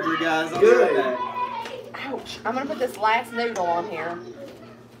charger, guys. I'll be Good. right back. Ouch! I'm gonna put this last noodle on here.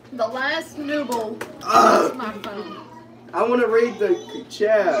 The last noodle. Ugh. That's my phone. I want to read the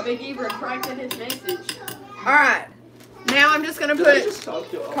chat. Big E retracted his message. All right. Now I'm just gonna Did I put just talk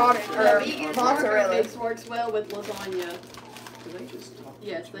to you? cottage The or vegan mozzarella. mix works well with lasagna. Did they just talk?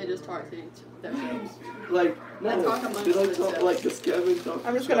 Yes, they just talk to themselves. Like, They no. talk amongst Did I talk themselves. like this Kevin talk?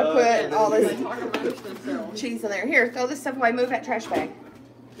 I'm just gonna Chuck, put and then all you- this- They talk amongst themselves. Cheese in there. Here, throw this stuff away. Move that trash bag.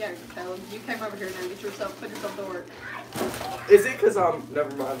 Yeah, Caleb, you came over here now. Put yourself to work. Is it because I'm.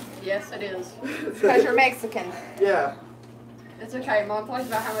 Never mind. Yes, it is. Because you're Mexican. Yeah. It's okay. Mom talks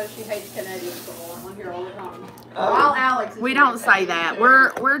about how much she hates Canadians, so I'm here all the time. Oh. While Alex is We being don't say Canadian, that.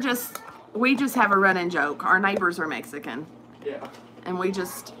 too. We just have a running joke. Our neighbors are Mexican, Yeah. and we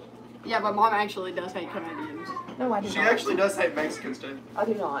just. Yeah, but Mom actually does hate Canadians. No, I do She not. actually does hate Mexicans too. I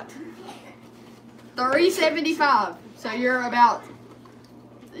do not. 375. So you're about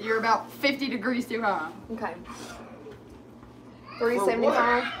 50 degrees too high. Okay.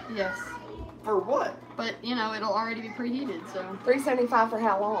 375. Yes. For what? But you know, it'll already be preheated, so 375 for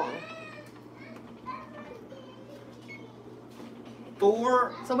how long?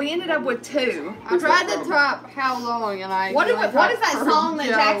 4. So we ended up with 2. I tried to type how long and I What is accidentally what is typed that for song that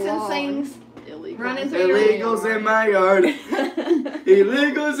Joe Jackson Long. sings? Illegal. Running through your Illegals in my yard.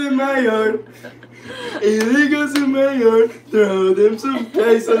 Illegals in my yard. Illegals in my yard. Throw them some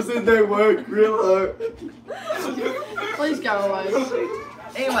pesos and they work real hard. Please go away.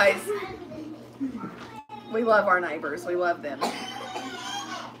 Anyways, we love our neighbors. We love them.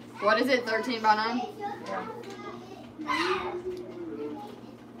 What is it? 13 by 9?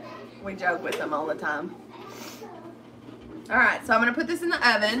 We joke with them all the time. All right, so I'm gonna put this in the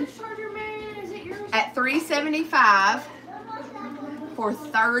oven at 375 for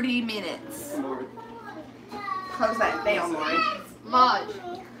 30 minutes. Close that down, Lori. Maj,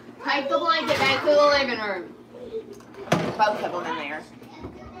 take the blanket back to the living room. Both of them in there.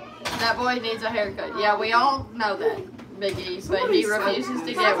 That boy needs a haircut. Yeah, we all know that, Big East, but he refuses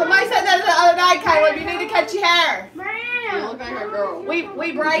to get one. Somebody said that the other day, Caleb. You need to cut your hair. You look like a girl. We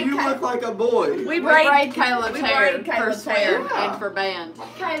braid. You look like a boy. We We braid braid Caleb's we hair braid for Caleb's swim hair. and for band.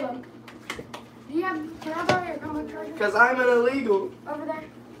 Caleb, do you have, can I borrow your comb charger Because I'm an illegal. over there?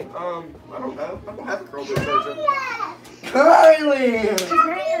 I don't know. I don't have a curl bit surgeon. Kylie! She's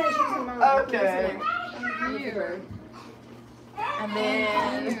Marianna, she's in mine. Okay. Here. And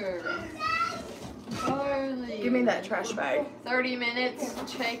then Here. Holy. give me that trash bag. 30 minutes.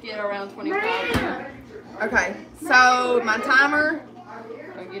 Check it around 25. Okay, so my timer.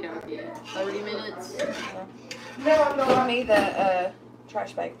 Okie dokie. 30 minutes. Give me the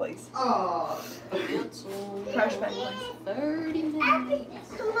trash bag, please. Cancel. Trash bag, please. 30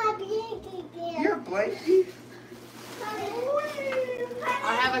 minutes. You're blanky.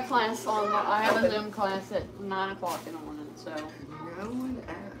 I have a class I have a Zoom class at 9 o'clock in the morning, so. No one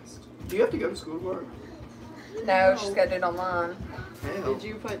asked. Do you have to go to school tomorrow? No, she's got to do it online. Hell. Did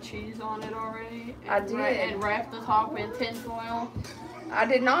you put cheese on it already? I And did. And wrap the top in tin foil? I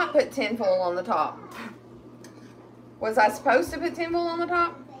did not put tinfoil on the top. Was I supposed to put tinfoil on the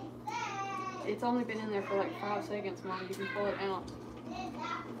top? It's only been in there for like 5 seconds, Mom. You can pull it out.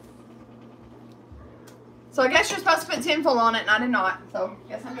 So I guess you're supposed to put tinfoil on it, and I did not. So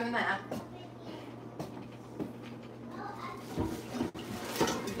guess I'm doing that.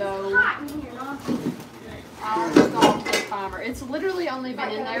 Though, Hot in here, huh? I'll stop the timer. It's literally only been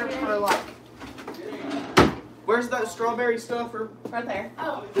in there for like. Where's that strawberry stuffer? Right there.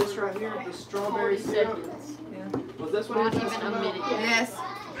 Oh, This right here, the 40 strawberry syrup. seconds. Was this what Not it was? even a minute yet. Yes.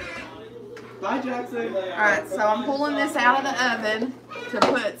 Bye, Jackson. Alright, so I'm pulling this out of the oven to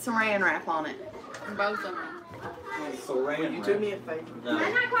put saran wrap on it. Both of them. Will you do me a favor? I'm No.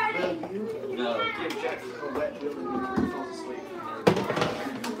 not quite Will ready. you No. give Jackson a wet willy when he falls asleep?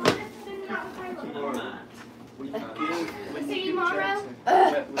 Will you give See you tomorrow? Jackson a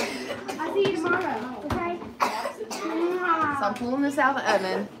wet willy? I'll see you tomorrow, okay? So I'm pulling this out of the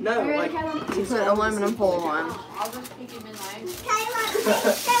oven No, You ready, like Caleb? to put aluminum foil on. I'll just kick him in the eggs.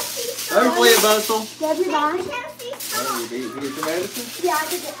 Hopefully it bustle. Debbie, bye. Oh, you get your medicine? Yeah, I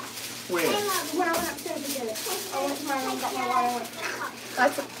did it. when? When I went upstairs to get it. I went to my room, got my water.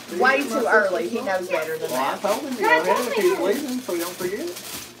 That's way too early. He knows better than Well, I that. told him to go ahead if he's leaving so we don't forget.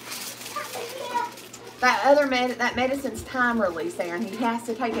 That other that medicine's time release, Aaron. He has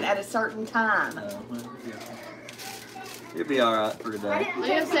to take it at a certain time. No, well, yeah. You'll be alright for I today. didn't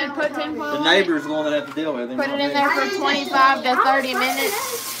Leah said put tin foil The on it. neighbor's the one that have to deal with him. Put it not in me. there for 25 to 30 minutes.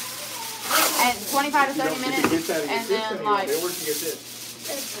 And 25 to 30 minutes. And then like Where'd you get this?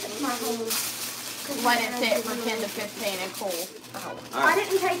 It's my home. let it sit for 10 to 15 and cool. I Alright,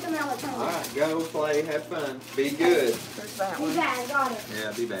 didn't take the melatonin. alright, go play, have fun. Be good. There's that Be one. bad, got it.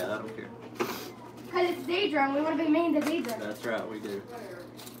 Yeah, be bad, I don't care. Because it's Deidre and we want to be mean to Deidre. That's right, we do.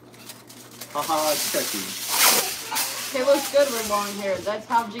 Haha, Chucky. It looks good with long hair. That's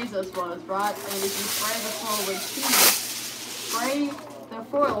how Jesus was, right? And if you spray the foil with cheese, spray the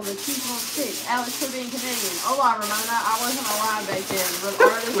foil, the cheese won't stick. Alex, quit being Canadian. Hola, Ramona. I wasn't alive back then, but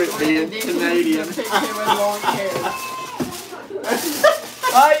artists Quit were being addicted Canadian. to picture with long hair.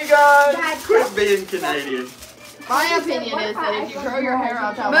 Bye, you guys. Dad, Quit being Canadian. My opinion is that if you grow your hair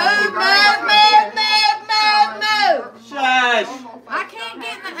out that Move, long, you grow move, your move, move, move. Shush! I can't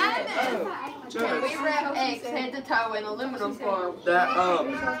get in the oven. Can we wrap eggs head to toe in aluminum foil? That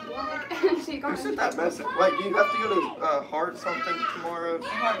you sent that message. Wait, do you have to go to Heart something tomorrow?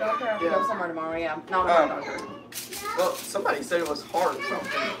 Heart doctor? I have to Yeah. go somewhere tomorrow, yeah. Not a heart doctor. Well, somebody said it was Heart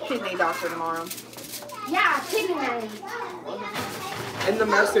something. Kidney doctor tomorrow. Yeah, kidney man. In the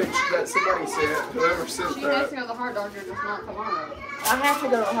message that somebody sent, whoever sent She has to that. go to the heart doctor, just not tomorrow. I have to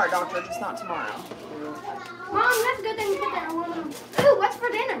go to the heart doctor, just not tomorrow. Mom, that's a good thing you put that aluminum. Ooh, what's for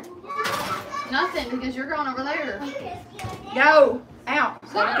dinner? Nothing, because you're going over there. Go. Out.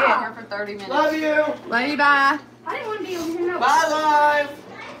 So I'm Get. here for 30 minutes. Love you. Love you, bye. I didn't want to be over here. No. Bye,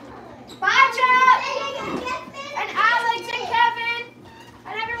 live. Bye, Chuck. And Alex and Kevin.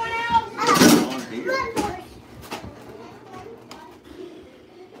 And everyone else. On here.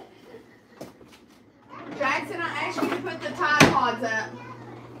 Jackson, I asked you to put the Tide Pods up.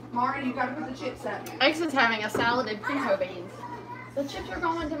 Mara, you gotta put the chips up. X is having a salad and pinto beans. The chips are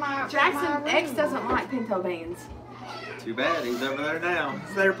going to my Jackson, my room. X doesn't like pinto beans. Too bad he's over there now.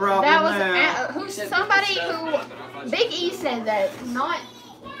 It's their problem That was now. who's somebody who Big E said that, not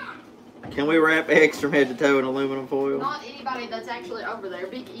Can we wrap X from head to toe in aluminum foil? not anybody that's actually over there.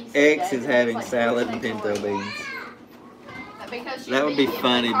 Big E said X that. is having Like, salad and sexual- pinto beans. Because she's That would be vegan.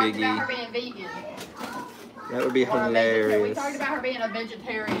 funny, We talked Big about E. her being vegan. That would be Or a vegetarian. We hilarious. talked about her being a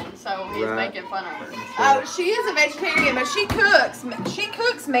vegetarian, so he's Right. making fun of her. Oh, she is a vegetarian, but she cooks. She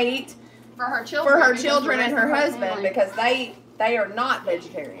cooks meat For her children. for her because children the and rest her of husband family- because they are not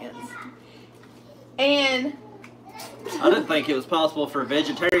vegetarians. And I didn't think it was possible for a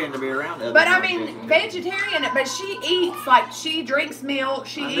vegetarian to be around. but I mean vegetarian, but she eats like she drinks milk.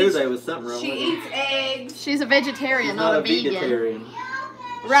 She I knew eats. there was something wrong She with eats eggs. She's a vegetarian, She's not a vegan. vegetarian.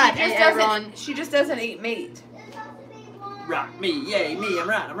 Right, She just Aaron. doesn't. She just doesn't eat meat. Right, me, yay, me, I'm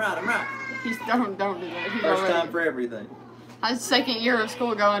right. He's don't do that. He's First already. time for everything. How's the second year of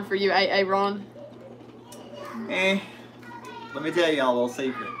school going for you, Ron? Let me tell y'all a little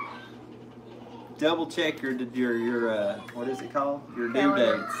secret. Double check your what is it called? Your due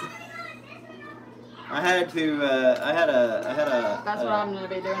Calendar. dates. I had a That's what I'm gonna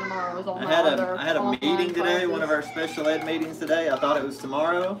be doing tomorrow. Is all I my had other a I had a online meeting today, classes. one of our special ed meetings today. I thought it was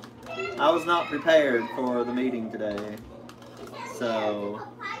tomorrow. I was not prepared for the meeting today. So,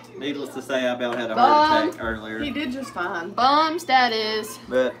 needless to say, I about had a heart attack earlier. He did just fine. Bums, that is.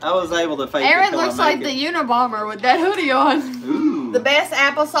 But I was able to fake it Aaron till looks I like make the it. Unabomber with that hoodie on. Ooh. The best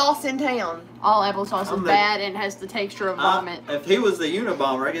applesauce in town. All applesauce is I'm the- bad and has the texture of vomit. If he was the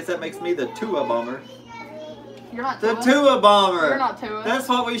Unabomber, I guess that makes me the Tua Bomber. You're not The Tua. Tua Bomber. You're not Tua. That's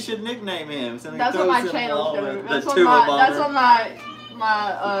what we should nickname him. So he That's what throws my him channel's along gonna be. with That's the what Tua my Bomber. that's what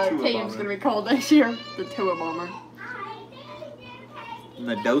my Tua team's Bomber. gonna be called this year. The Tua Bomber.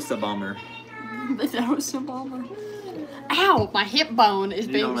 The Dosa Bomber. The Dosa Bomber. Ow! My hip bone is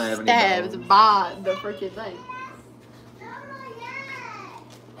You being don't have any stabbed bones. by the freaking thing.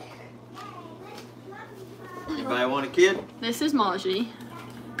 Anybody want a kid? This is Maji.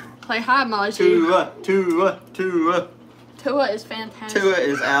 Play hi, Maji. Tua. Tua is fantastic. Tua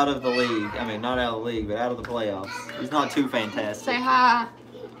is out of the league. I mean, not out of the league, but out of the playoffs. He's not too fantastic. Say hi.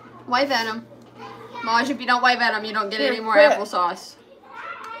 Wave at him. Maj, if you don't wave at him, you don't get Here, any more quit. applesauce.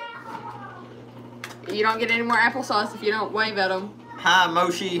 You don't get any more applesauce if you don't wave at him. Hi,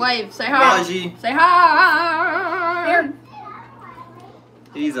 Moshi. Wave. Say hi. Maji. Say hi. Here,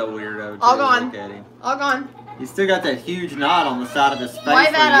 He's a weirdo, too. All gone. Look at him. all gone. He's still got that huge knot on the side of his face Wave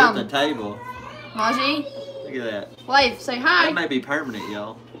where at he hit him. the table. Maji, Look at that. wave. Say hi. That may be permanent,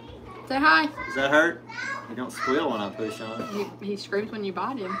 y'all. Say hi. Does that hurt? You don't squeal when I push on it. He screams when you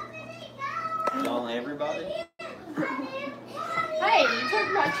bite him. Y'all, everybody? Hey, you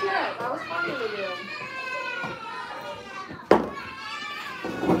took my chip. I was funny with you.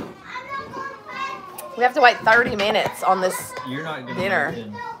 We have to wait 30 minutes on this. You're not gonna Dinner. make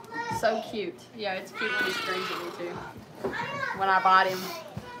it. So cute. Yeah, it's cute when he screams at me too. When I bite him.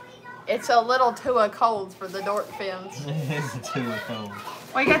 It's a little Tua cold for the Dork fins. It's too cold.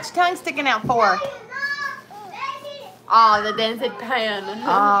 What you got your tongue sticking out for? Ah, the dented pan.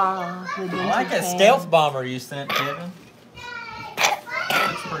 Ah, I like that stealth bomber you sent, Kevin.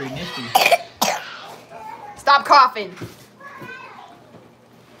 That's pretty nifty. Stop coughing.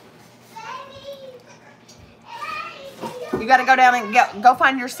 You gotta go down and go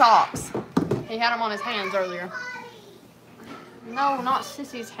find your socks. He had them on his hands earlier. No, not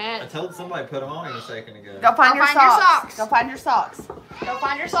Sissy's I hat. told somebody to put them on here a second ago. Go find, Go your, find your socks. socks. Go find your socks. Go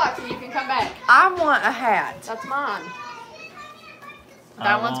find your socks and you can come back. I want a hat. That's mine.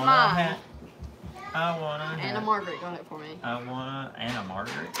 That one's mine. I want a hat. Anna Margaret got it for me I want a Anna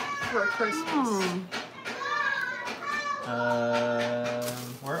Margaret. for Christmas.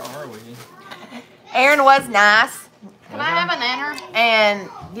 Where are we? Aaron was nice, Can I have a nanner? and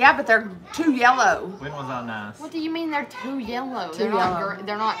yeah, but they're too yellow. When was I nice? What do you mean they're too yellow? Too They're not. yellow.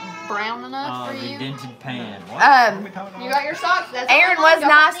 They're not brown enough for The you. dented pan. What? Um, What are we talking about? You got your socks. That's Aaron all I was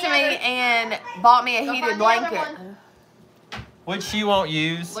want. Go nice find to the me other. and bought me a Go heated find the other blanket. one. Which she won't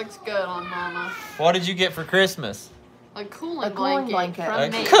use. Looks good on Mama. What did you get for Christmas? A cooling, A cooling blanket, blanket. from A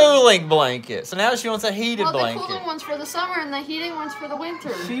me. cooling blanket. So now she wants a heated Well, the blanket. cooling one's for the summer and the heating one's for the winter.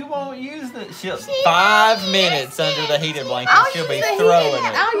 She won't use the. She'll 5 minutes under the heated blanket. I'll She'll use be the throwing heated.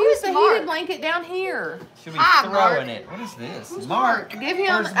 it. I'll use the Mark? heated blanket down here. She'll be Hi, throwing Mark. it. What is this? Who's Mark. Give him.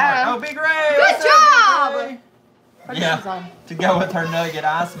 Where's Mark? Oh, Big Ray. good What's up, job. Big Ray? Put Yeah. those on. To go with her nugget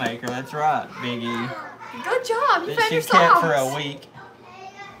ice maker. That's right, Biggie. Good job. You That found she your kept socks. for a week.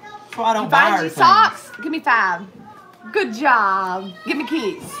 That's why I don't You buy find her your things. socks. Give me 5. Good job. Give me a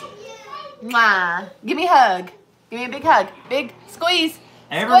kiss. Mwah. Give me a hug. Give me a big hug. Big squeeze.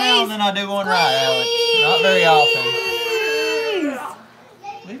 Every now and then I do one right, Alex. Not very often.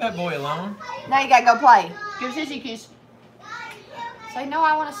 Leave that boy alone. Now you gotta go play. Give Sissy a kiss. Say no,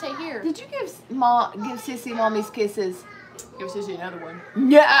 I want to stay here. Did you give Sissy mommy's kisses? Give Sissy another one.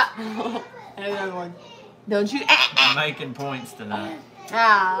 Yeah. Another one. Don't you? I'm making points tonight.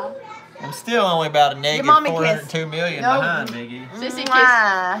 Ah. I'm still only about a negative mommy kiss. 402 million No. behind, Biggie. Sissy kiss.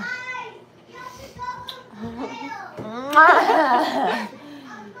 Mwah. Mwah.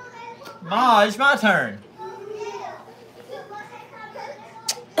 Ma, it's my turn.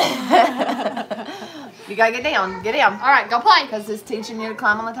 You gotta get down. Get down. All right, go play. Because it's teaching you to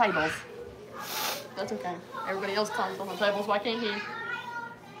climb on the tables. That's okay. Everybody else climbs on the tables. Why can't he?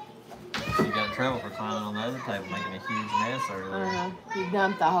 You got in trouble for climbing on the other table, making a huge mess earlier. You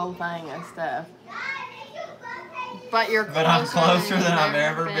dumped the whole thing of stuff. But you're But I'm closer than I've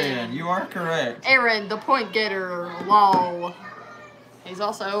ever been. You are correct. Aaron, the point getter, lol. He's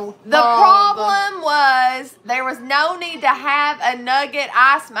also The problem was there was no need to have a nugget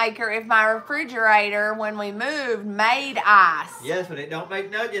ice maker if my refrigerator, when we moved, made ice. Yes, but it don't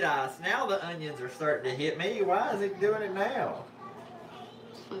make nugget ice. Now the onions are starting to hit me. Why is it doing it now?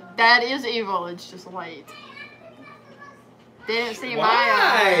 That is evil. It's just late. Didn't see Why?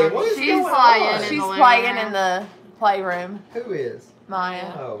 Maya. What is She's going playing. on? In She's the living playing room. in the playroom, Who is?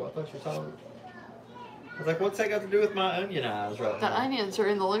 Maya. Oh, I thought you were talking. I was like, what's that got to do with my onion eyes right The now? onions are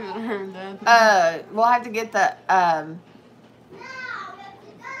in the living room, then. We'll have to get the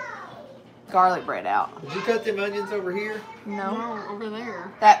garlic bread out. Did you cut them onions over here? No. No, over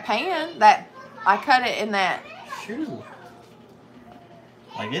there. That pan, I cut it in that. Shoot.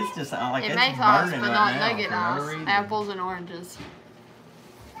 Like it's just like It it's makes ice, burning but right not now nugget for no ice. reason. Apples and oranges.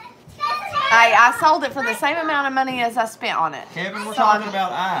 I sold it for the same amount of money as I spent on it. Kevin, we're So I'm- talking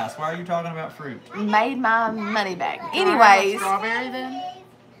about ice. Why are you talking about fruit? Made my money back. Can I have a Anyways, strawberry then.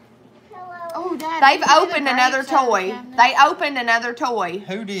 Oh, Dad. they've did you get opened the another grapes out of the toy. cabinet? They opened another toy.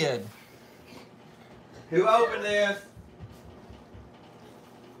 Who did? Who opened this?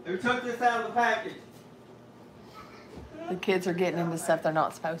 Who took this out of the package? The kids are getting into stuff they're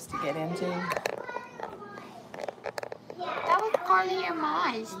not supposed to get into. That was part of your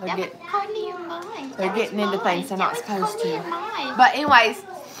mind. They're That was get- part of your mind. They're That getting was into mine. things they're not That was supposed part of your to. mind. But anyways,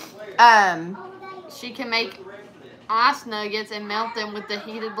 She can make ice nuggets and melt them with the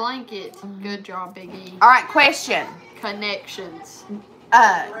heated blanket. Good job, Biggie. all right, question. Connections.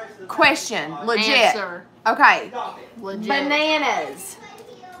 Question. Legit. Answer. Okay. Legit. Bananas.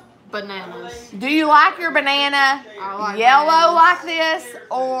 Bananas. Do you like your banana I like yellow bananas. like this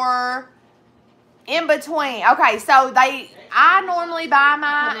or in between? Okay, so I normally buy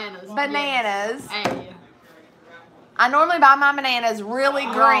my bananas. Hey. I normally buy my bananas really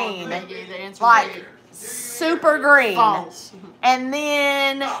green, Biggie, the answer's like Biggie. super green. False. And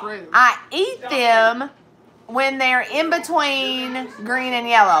then True. I eat them when they're in between green and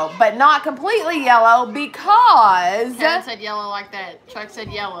yellow, but not completely yellow because Kevin said yellow like that. Chuck said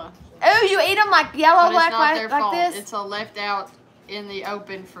yellow. oh, you eat them like yellow, But it's not their like fault. this. It's a left out in the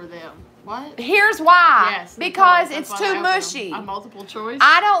open for them. What? Here's why. Yes. Because that's it's why too I opened them. mushy. A multiple choice.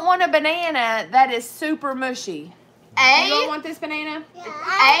 I don't want a banana that is super mushy. You don't A, want this banana?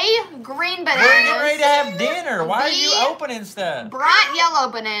 green We're getting ready to bananas. have dinner. Why are you B, opening stuff? Bright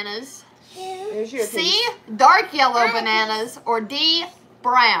yellow bananas. Here's your C, dark yellow bananas. Or D,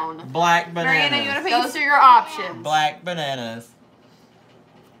 brown. Black Mariana, bananas. you want a piece? Those are your options. Black bananas.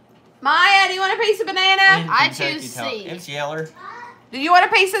 Maya, do you want a piece of banana? In I Kentucky choose talk. C. It's yeller. Do you want a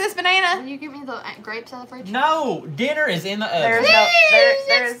piece of this banana? Will you give me the grapes out of the fridge? No, dinner is in the oven. There's Please, no- it's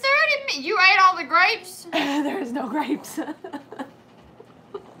there's- 30 minutes. You ate all the grapes? There's no grapes.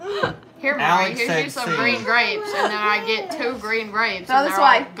 Here, Mari, Alex here's said you some C. green grapes, and then I get 2 green grapes, No, and this they're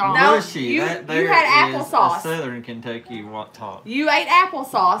all way. gone. No. Mushy. you- that you there had is applesauce. a Southern Kentucky talk. You ate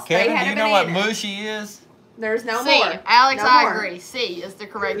applesauce. They Kevin, had do you a know what banana. mushy is? There's no C. more. Alex, No I more. agree. C is the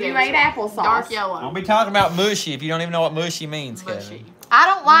correct You answer. ate applesauce. Dark I'll yellow. be talking about mushy if you don't even know what mushy means, Mushy. Kevin. I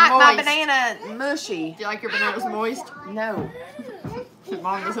don't like my Moist. banana mushy. Do you like your bananas moist? No.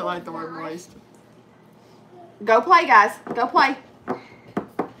 Mom doesn't like the word moist. Go play, guys. Go play.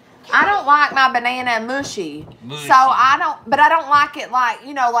 I don't like my banana mushy. Mushy. So I don't like it like,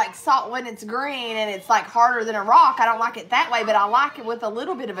 like salt when it's green and it's like harder than a rock. I don't like it that way, but I like it with a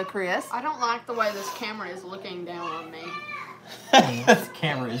little bit of a crisp. I don't like the way this camera is looking down on me. This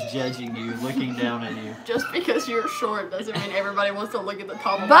camera is judging you, looking down at you. Just because you're short doesn't mean everybody wants to look at the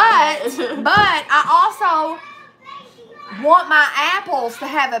top of my But head. I also want my apples to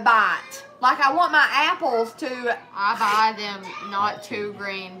have a bite. Like I want my apples to. I buy them not too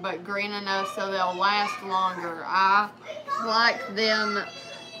green, but green enough so they'll last longer. I like them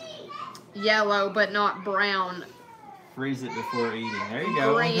yellow, but not brown. Freeze it before eating. There you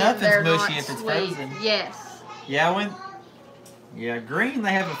go. Green, Nothing's they're mushy not if it's sweet. frozen. Yes. Yeah, green,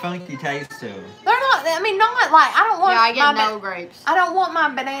 they have a funky taste to them. They're not. I mean, not like I don't want. Yeah, I get my no grapes. I don't want my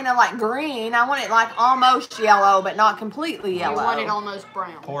banana like green. I want it like almost yellow, but not completely yellow. You want it almost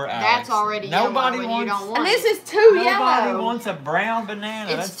brown. Poor Alex. That's already Nobody yellow, and you wants- don't want And this it. is too Nobody yellow. wants a brown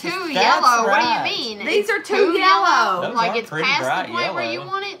banana. It's That's too just- yellow. that's What do right. you mean? These It's are too yellow. Those Like are it's pretty past the bright point where you yellow.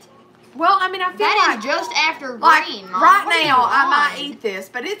 want it. Well, I mean, I feel That like is just after like green. Mom. right What are you now I might on? eat this,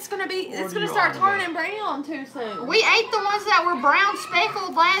 but it's gonna be What it's are gonna you start on about? turning brown too soon. We ate the ones that were brown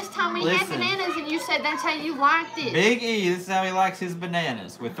speckled last time we had Listen. bananas, and you said that's how you liked it. Big E, this is how he likes his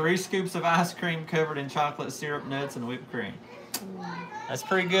bananas, with 3 scoops of ice cream covered in chocolate syrup, nuts, and whipped cream. That's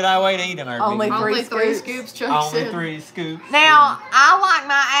pretty good way to eat them, there, Only Big E. three Only three scoops. scoops, Chuck Only said. 3 scoops. Now I like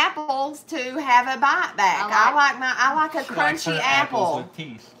my apples to have a bite back. I I like a She likes her crunchy apples apple. with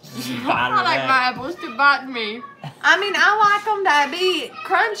teeth. I like my apples to bite me. I mean, I like them to be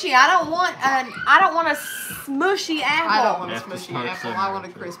crunchy. I don't want a smushy apple. I don't want a That's the smushy smart apple. thing. I want a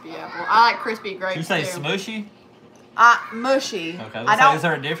crispy apple. I like crispy grapes You say too. smushy? Mushy. Okay, I let's say, don't. is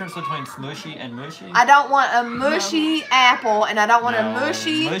there a difference between smushy and mushy? I don't want a mushy apple, and I don't want No, a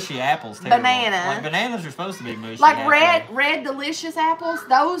mushy apples terrible. banana. Like bananas are supposed to be mushy. like after- red delicious apples.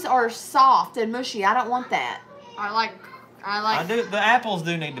 Those are soft and mushy. I don't want that. I like I do. The apples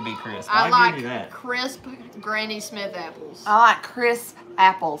do need to be crisp. I I like give you that. crisp Granny Smith apples. I like crisp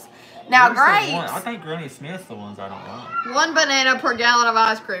apples. Now What is the one- I grapes. think Granny Smith's the ones I don't like. 1 banana per gallon of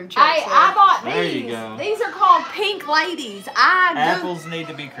ice cream. Chuck Hey, said. I bought There you these. go. These are called pink ladies. Apples need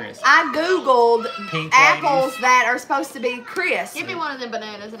to be crisp. I googled Pink apples ladies. that are supposed to be crisp. Give me one of them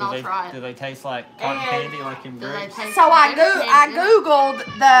bananas and Do I'll they, try do it. they taste like cotton And- candy, like in Do they grapes? taste So I different?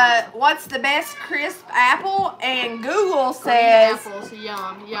 googled the what's the best crisp apple, and Google Green says apples,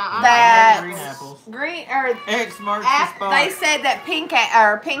 yum. Yeah, I that Green apples. green or X marks the spot. they said that pink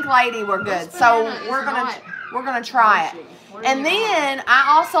lady were good. This So banana is we're gonna try it. mushy. What do And you then I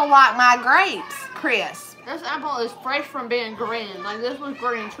also like my grapes crisp. want? This apple is fresh from being green. Like this was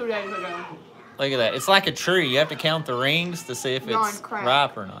green 2 days ago. Look at that. It's like a tree. You have to count the rings to see if Going it's crack.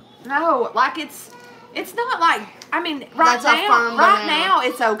 ripe or not. No, like it's not like I mean right That's a firm banana. now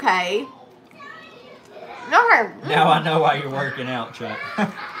it's okay. No, Now I know why you're working out, Chuck.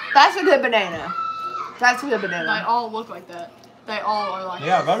 that's a good banana. That's a good They banana. all look like that. They all are like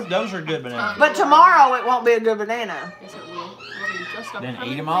yeah, that. those are good bananas. But tomorrow it won't be a good banana. Yes, it will. It'll be just a Then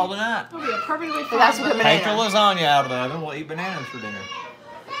perfectly- eat them all tonight. It'll be a perfectly fine that's a good banana. Take your lasagna out of the oven. We'll eat bananas for dinner.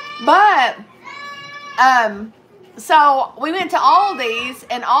 But so we went to Aldi's,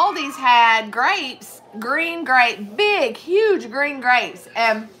 and Aldi's had grapes, green grape, big, huge green grapes,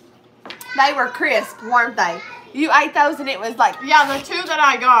 and they were crisp, weren't they? You ate those, and it was like Yeah, the 2 that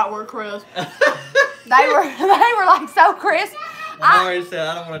I got were crisp. they were like so crisp. Mari said,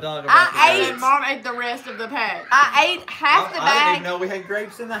 I don't want to talk about I the ate- And Mom ate the rest of the pack. I ate half the I didn't even bag. know we had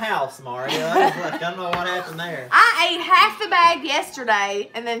grapes in the house, Mario. I was like, I don't know what happened there. I ate half the bag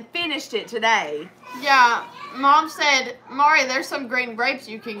yesterday, and then finished it today. Yeah, Mom said, Mari, there's some green grapes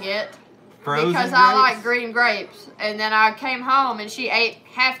you can get. Frozen Because I like grapes? green grapes. And then I came home and she ate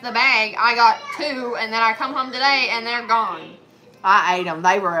half the bag. I got 2, and then I come home today and they're gone. I ate them.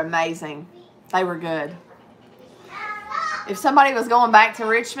 They were amazing. They were good. If somebody was going back to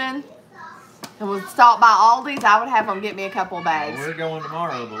Richmond and would stop by Aldi's, I would have them get me a couple of bags. Well, we're going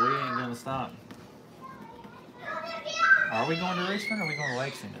tomorrow, but we ain't going to stop. Are we going to Richmond or are we going to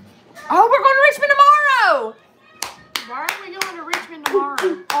Lexington? Oh, we're going to Richmond tomorrow! Why are we going to Richmond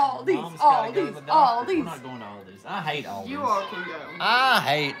tomorrow? Aldi's, Mom's gotta go to the Aldi's, doctor. We're Aldi's. not going to Aldi's. I hate Aldi's. You all can go. I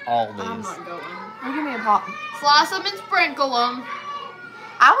hate I'm Aldi's. not going. Oh, give me a pop. Slice them and sprinkle them.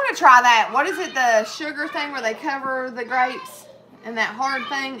 I want to try that. What is it, the sugar thing where they cover the grapes and that hard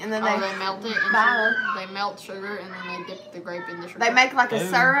thing, and then Oh, they melt it in Butter. sugar. They melt sugar and then they dip the grape in the sugar. they make like a Dude,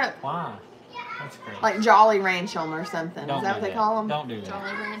 syrup, Why? That's great. like Jolly Ranch them or something. Don't Is that do what they call them? Don't do that.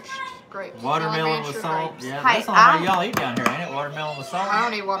 Jolly Ranch grapes. Watermelon Jolly Rancher with salt. grapes. Yeah, Hey, that's all how I'm- y'all eat down here, ain't it? Watermelon with salt. I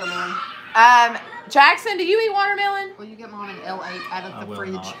don't eat watermelon. Jackson, do you eat watermelon? Will you get Mom an L8 out I of the will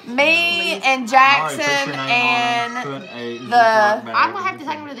fridge? not. Me Please. and Mari, put Jackson your name on and them, put a the- Ziploc bag I'm gonna have to in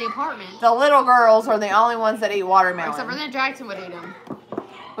take them to the apartment. the little girls are the only ones that eat Except for watermelon. then Jackson would eat them.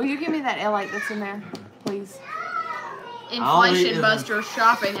 Will you give me that L8 that's in there, please? All we Inflation is buster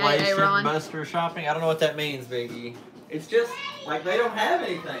shopping, Inflation Aaron. buster shopping. I don't know what that means, Biggie. It's just like they don't have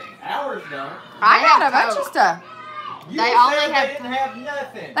anything. Ours don't. I They got a have bunch Coke. of stuff. You They said only they have- didn't have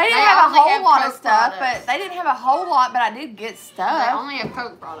nothing. They didn't They have a only whole have lot of Coke stuff, products. but they didn't have a whole lot, but I did get They stuff. only have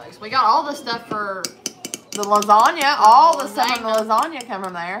Coke products. We got all the stuff for. The lasagna, all the stuff in the lasagna come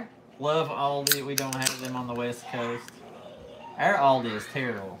from there. Love Aldi. We don't have them on the West Coast. Our Aldi is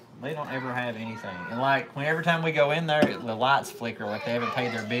terrible. They don't ever have anything. And like, every time we go in there, the lights flicker like they haven't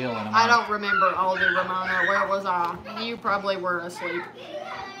paid their bill in a month. I don't remember Aldi, Ramona. Where was I? You probably were asleep.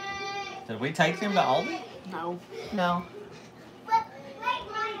 Did we take them to Aldi? No. No.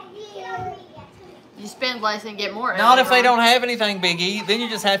 You spend less and get more. Not if they every don't have anything, Big E. Then you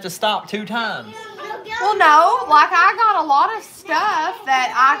just have to stop 2 times. Well, no. Like, I got a lot of stuff that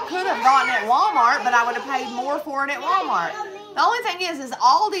I could have gotten at Walmart, but I would have paid more for it at Walmart. The only thing is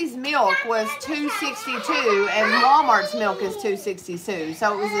Aldi's milk was $2.62 and Walmart's milk is $2.62.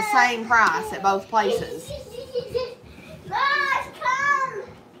 So it was the same price at both places.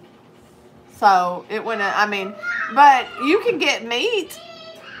 So it wouldn't, I mean, but you can get meat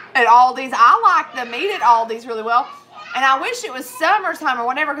at Aldi's. I like the meat at Aldi's really well. And I wish it was summertime or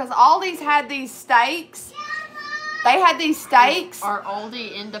whatever, because Aldi's had these steaks. They had these steaks Are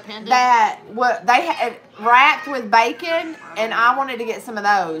Aldi independent? that they had wrapped with bacon, and I wanted to get some of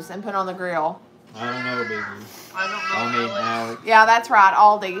those and put on the grill. I don't know, Big E. I don't know. I mean, Alex. Alex. Yeah, that's right,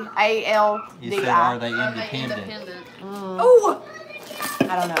 Aldi. A-L-D-I. You said, are they Are they independent? independent? Ooh!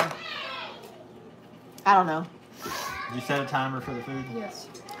 I don't know. I don't know. Did you set a timer for the food? Yes.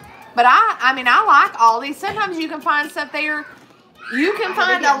 But I mean, I like Aldi. Sometimes you can find stuff there. You can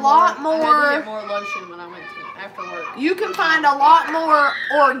find a lot I had to get more. more lotion when I went to after work. You can find a lot more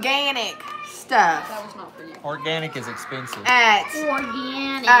organic stuff That was not for you. Organic is expensive. at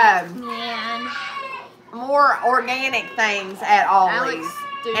Organic, man. More organic things at Aldi's. Alex,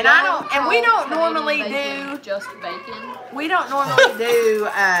 do And I y'all don't- and we call don't normally Canadian bacon do- just bacon. We don't normally do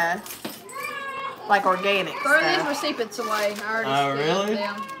like organic Throw these stuff. receipts away. I already Oh, scanned really?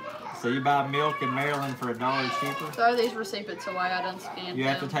 them. So you buy milk in Maryland for $1 cheaper? Throw these receipts away. I done scanned You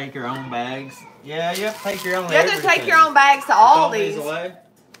have to them. take your own bags. Yeah, you have to take your own. You have to take everything. your own bags to Throw these Aldi's. away.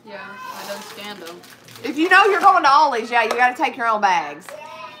 Yeah, I done scanned them. If you know you're going to Aldi's, yeah, you got to take your own bags.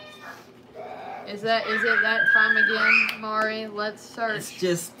 Is it that time again, Mari? Let's search. It's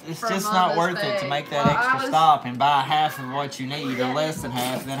just From not Mama's worth it to bag. make that Well, I extra was- stop and buy half of what you need or less than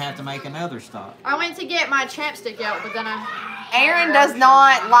half, and then have to make another stop. I went to get my chapstick out, but then Aaron does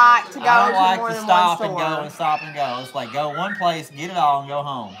not like to go I don't to like more to than stop one and store. go and stop and go. It's like go one place, get it all, and go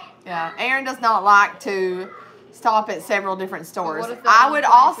home. Yeah, Aaron does not like to stop at several different stores. What if that I one would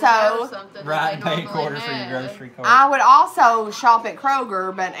place is out also, of something that Right, they and pay a normally quarter for your have? grocery cart. I would also shop at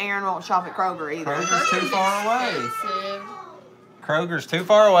Kroger, but Aaron won't shop at Kroger either. Kroger's too far away. Expensive. Kroger's too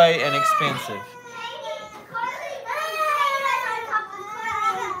far away and expensive.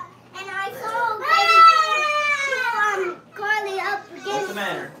 What's the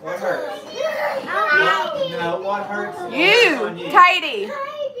matter? What hurts? No, what hurts? You, Katie,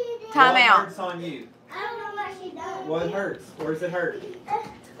 time What out. hurts on you? What hurts? Where does it hurt?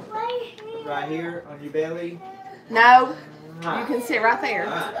 Right here on your belly? No, you Right. can sit right there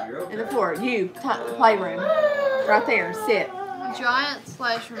Right, you're in the okay. floor. You, playroom, right there, sit.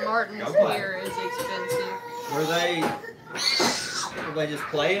 Giant/Martin's Go play. here is expensive. Were they just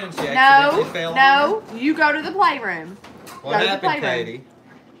playing and she No, accidentally fell on no, you go to the playroom. her? go What to the happened, playroom. Katie? Did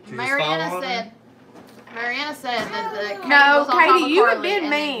you just fall Mariana on her? said that the Katie No, was on top Katie, of you have Carly been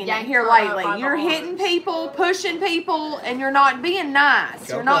and then mean yanked here her up lately. by the You're arms. hitting people, pushing people, and you're not being nice.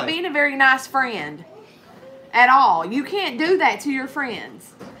 Go You're not play. being a very nice friend at all. You can't do that to your friends.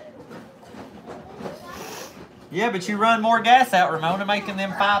 Yeah, but you run more gas out, Ramona, making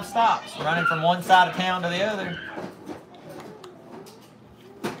them 5 stops, running from one side of town to the other.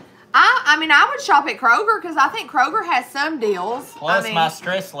 I mean, I would shop at Kroger because I think Kroger has some deals. Plus I mean, my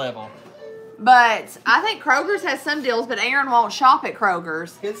stress level. but I think Kroger's has some deals, but Aaron won't shop at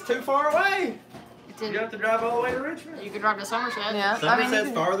Kroger's. It's too far away. It's in- You have to drive all the way to Richmond. You could drive to Somerset. Yeah, Somerset's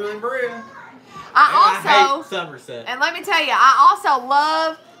you can- farther than Brea. I hate also, Somerset. and let me tell you, I also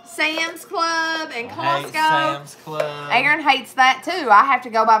love Sam's Club and I hate Costco. Sam's Club. Aaron hates that too. I have to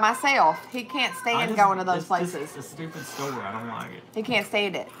go by myself. He can't I stand just- going to those it's places. Just a stupid store. I don't like it. He can't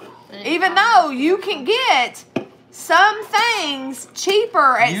stand it. And Even though you can get some things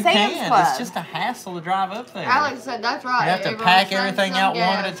cheaper at You Sam's can. Club. It's just a hassle to drive up there. Alex said that's right. You have to Everyone pack turns everything some out one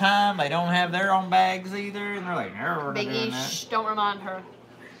at gas. a time. They don't have their own bags either, and they're like, no, we're not doing Biggie, that. shh, don't remind her.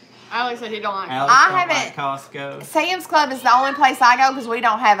 Alex said he don't like her. Alex I don't haven't- like Costco. Sam's Club is the only place I go because we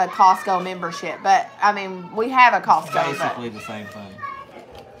don't have a Costco membership. But I mean, we have a It's Costco. But basically the same thing.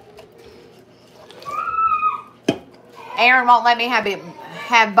 Aaron won't let me have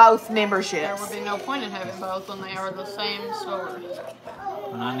have both There memberships. would be no point in having both when they are the same store.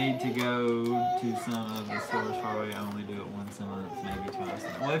 When I need to go to some of the stores far away, I only do it once a month, maybe twice.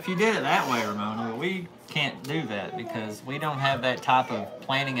 Well, if you did it that way, Ramona, we can't do that because we don't have that type of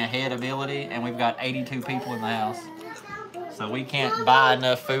planning ahead ability, and we've got 82 people in the house. So we can't buy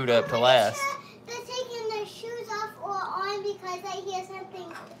enough food up to last. They're taking their shoes off or on because I hear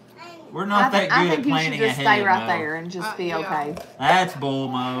something. We're not that I good think at you planning should just ahead, stay right Mo. there and just be yeah. okay. That's bull,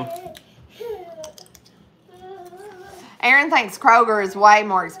 Mo. Aaron thinks Kroger is way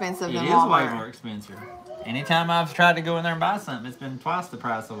more expensive It than is Walmart. way more expensive. Anytime I've tried to go in there and buy something, it's been twice the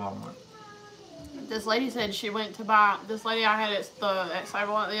price of Walmart. This lady said she went to buy. This lady I had at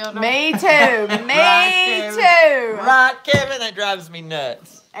Sidewalk the other Me day. too. Me Right, too. Right, Kevin? That drives me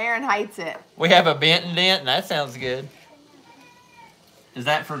nuts. Aaron hates it. We have a Benton Dent, and that sounds good. Is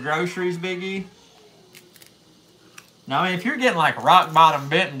that for groceries, Biggie? Now, I mean, if you're getting like rock bottom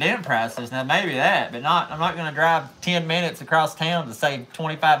Benton Dent prices, now maybe that, but not. I'm not going to drive 10 minutes across town to save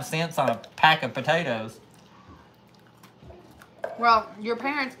 25 cents on a pack of potatoes. Well, your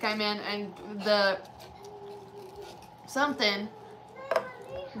parents came in and the something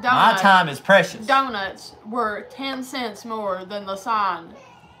My donuts, time is precious. donuts were 10 cents more than the sign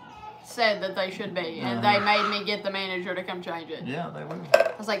said that they should be, and they made me get the manager to come change it. Yeah, they will.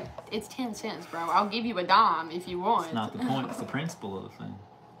 I was like, it's 10 cents, bro. I'll give you a dime if you want. It's not the point. It's the principle of the thing.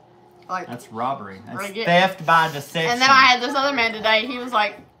 Like, That's robbery. That's Right, yeah. theft by deception. and then I had this other man today. He was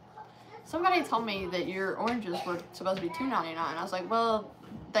like, somebody told me that your oranges were supposed to be $2.99. I was like, well,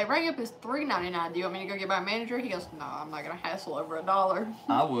 they rang up as $3.99. Do you want me to go get my manager? He goes, no, I'm not gonna hassle over $1.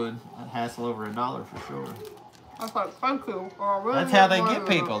 I would. I'd hassle over $1 for sure. I was like, thank you. I really That's how they want get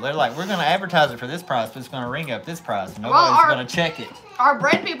to- people. They're like, we're going to advertise it for this price, but it's going to ring up this price. Nobody's our- going to check it. Our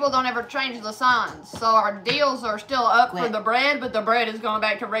bread people don't ever change the signs, so our deals are still up for the bread, but the bread is going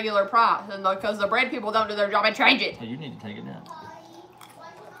back to regular price, and because the bread people don't do their job and change it. Hey, you need to take it down.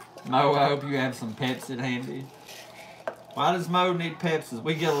 Mo, I hope you have some Pepsi handy. Why does Mo need Pepsi?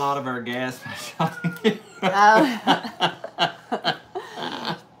 We get a lot of our gas from shopping.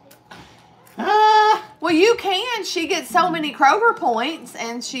 Well, you can. She gets so many Kroger points,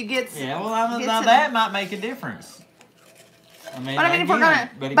 and she gets. Yeah, well, I mean, gets now it- that might make a difference. I mean, But I mean, if we're again-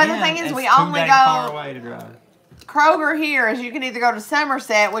 gonna- but the thing is, it's we too only dang go- far away to drive. Kroger here is you can either go to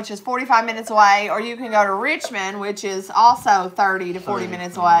Somerset, which is 45 minutes away, or you can go to Richmond, which is also 30 to 40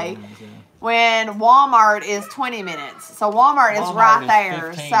 minutes away. When Walmart is 20 minutes. So Walmart is Walmart right is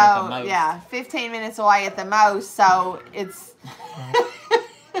there. 15 at the So most. yeah, 15 minutes away at the most. So it's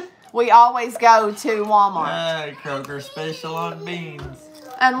we always go to Walmart. Hey, Kroger special on beans.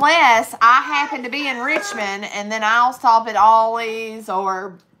 Unless I happen to be in Richmond and then I'll stop at Ollie's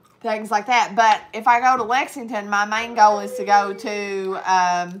or things like that. But if I go to Lexington, my main goal is to go to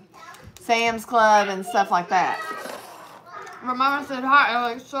Sam's Club and stuff like that. Ramona said hi,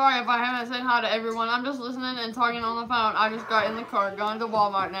 Alex. Sorry if I haven't said hi to everyone. I'm just listening and talking on the phone. I just got in the car going to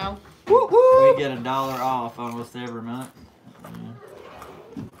Walmart now. Woo woo. We get $1 off almost every month.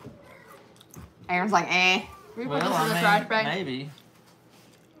 Aaron's like, eh. We put Well, this in the I trash mean, bag. maybe.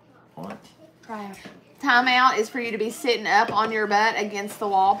 What? Trash. Timeout is for you to be sitting up on your butt against the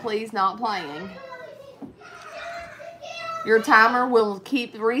wall, please, not playing. Your timer will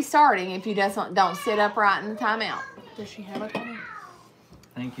keep restarting if you don't sit upright in the timeout. Does she have a timer?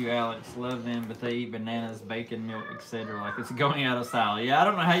 Thank you, Alex. Love them, but they eat bananas, bacon, milk, etc. Like it's going out of style. Yeah, I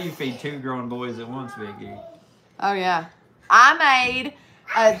don't know how you feed 2 growing boys at once, Vicky. Oh, yeah. I made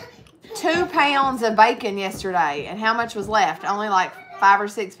 2 pounds of bacon yesterday, and how much was left? Only like 5 or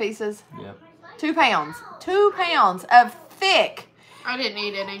 6 pieces? Yep. 2 pounds. 2 pounds of thick I didn't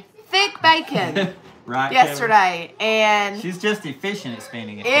eat any. bacon Right, yesterday, and Kevin? She's just efficient at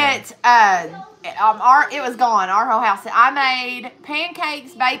spending it. it was gone. Our whole house. I made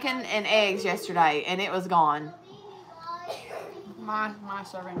pancakes, bacon, and eggs yesterday, and it was gone. My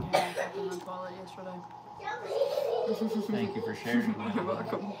serving came up in the toilet yesterday. Thank you for sharing. You're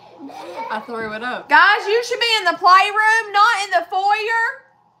welcome. I threw it up. Guys, you should be in the playroom, not in the foyer.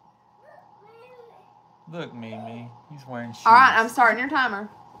 Look, Mimi. He's wearing shoes. All right, I'm starting your timer.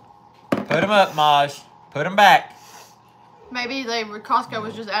 Put them up, Maj. Put them back. Maybe Costco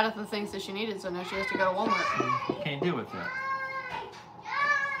was just out of the things that she needed, so now she has to go to Walmart. You can't deal with that.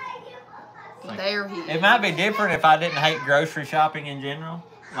 Like, There he is. it might be different if I didn't hate grocery shopping in general.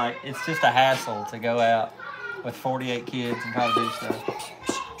 Like, it's just a hassle to go out with 48 kids and try to do stuff.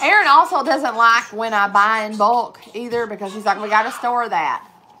 Aaron also doesn't like when I buy in bulk either because he's like, we got to store that.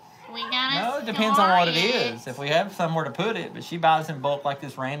 We got No, it depends on what it is. If we have somewhere to put it, but she buys in bulk like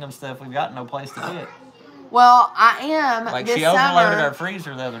this random stuff we've got no place to put. Well, I am Like this she overloaded summer. our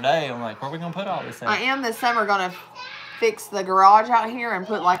freezer the other day. I'm like, where are we gonna put all this I at? am this summer gonna fix the garage out here and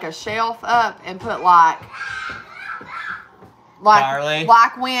put like a shelf up and put like Barley.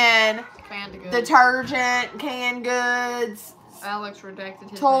 like when Canned goods. detergent, canned goods, Alex redacted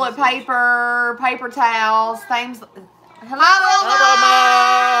his toilet message. paper, paper towels, things. Hello,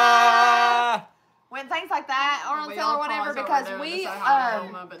 Mama! when things like that are on We sale all or whatever, pause over because there to we say hi to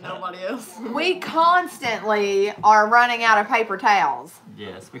Wilma, but nobody else. we constantly are running out of paper towels.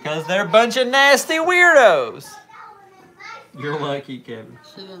 Yes, because they're a bunch of nasty weirdos. You're lucky, Kevin.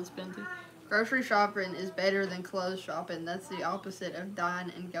 She didn't spend it. Grocery shopping is better than clothes shopping. That's the opposite of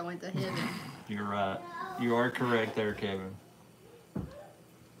dying and going to heaven. You're right. You are correct there, Kevin.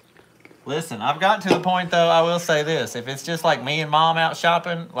 Listen, I've got to the point though, I will say this. If it's just like me and mom out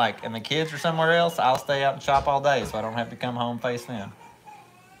shopping, like, and the kids are somewhere else, I'll stay out and shop all day so I don't have to come home face them.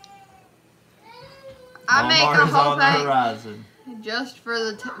 I make a Walmart is whole on the thing horizon. just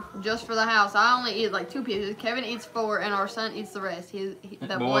for the house. I only eat like 2 pieces. Kevin eats 4, and our son eats the rest.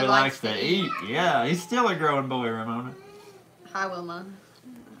 That boy likes to eat. Yeah, he's still a growing boy, Ramona. Hi, Wilma.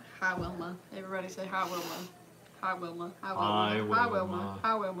 Hi, Wilma. Everybody say hi, Wilma. Hi, Wilma. Hi, Wilma. Hi, Hi, Wilma. Wilma.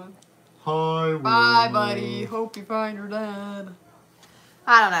 Hi, Wilma. Hi, Bye, buddy. Hope you find your dad.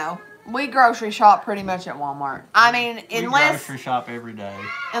 I don't know. We grocery shop pretty much at Walmart. I mean, We unless grocery shop every day.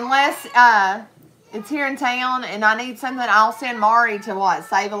 it's here in town and I need something, I'll send Mari to what,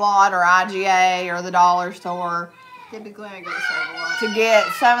 Save a Lot or IGA or the dollar store Typically, I go to Save a Lot. to get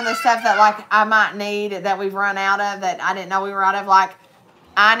some of the stuff that like I might need that we've run out of that I didn't know we were out of. Like,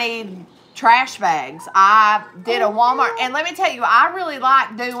 I need trash bags. I did a Walmart, and let me tell you, I really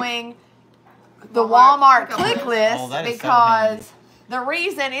like doing the Walmart click list Oh, that is so because the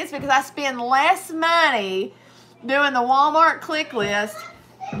reason is because I spend less money doing the Walmart click list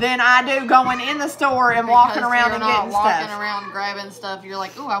than I do going in the store and walking Because around you're and not getting walking stuff. around grabbing stuff. You're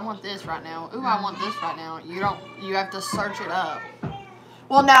like, ooh, I want this right now. Ooh, I want this right now. You have to search it up.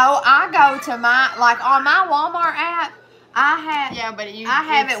 Well, no, I go to my, like on my Walmart app, I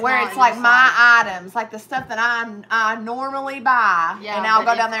have it where it's like my items, like the stuff that I normally buy, Yeah, and I'll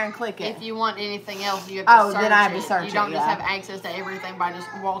but go down there and click it. If you want anything else, you have to search then I have to it. search You don't it, just yeah. have access to everything by just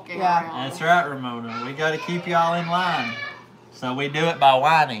walking Yeah. around. That's right, Ramona. We got to keep y'all in line. So we do it by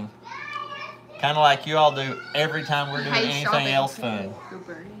whining. Kind of like you all do every time we're doing anything else fun.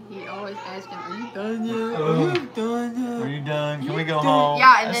 Cooper, he always asking, are you done yet? Are you done? Can we go home?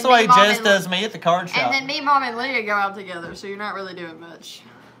 Yeah, and That's then the way me, Mom, Jess and- does me at the card shop. And then me, Mom, and Leah go out together, so you're not really doing much.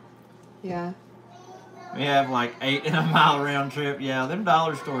 Yeah. We have like 8 in a mile round trip. Yeah, them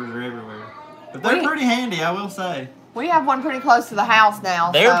dollar stores are everywhere. But they're pretty handy, I will say. We have one pretty close to the house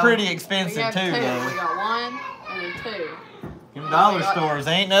now. They're so. pretty We expensive have too, 2. We though. got 1 and then 2. Them dollar we got stores,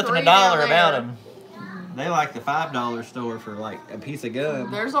 they ain't nothing a 3 down dollar about there. them. They like the $5 store for like a piece of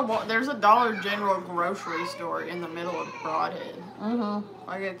gum. There's a Dollar General grocery store in the middle of Broadhead. Mm-hmm.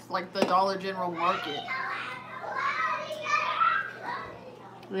 Like it's like the Dollar General market.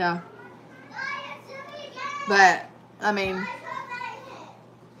 Yeah. But I mean,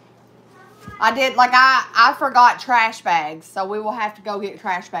 I did like I forgot trash bags, so we will have to go get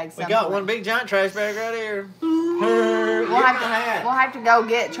trash bags. We some got point. one big giant trash bag right here. We'll have to go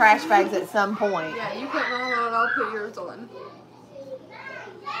get trash bags at some point. Yeah, you put mine on, I'll put yours on.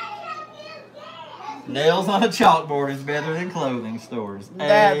 Nails on a chalkboard is better than clothing stores.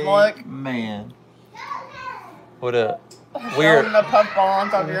 Dad, look. Man. What up? Throwing the puffball on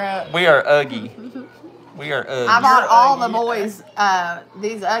top of your hat. We are Uggy. We are Uggy. I bought all the Uggy. boys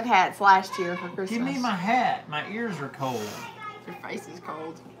these Ugg hats last year for Christmas. Give me my hat. My ears are cold. Your face is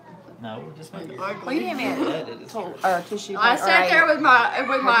cold. No, just my ears. Well, you gave me a tissue. I sat there with my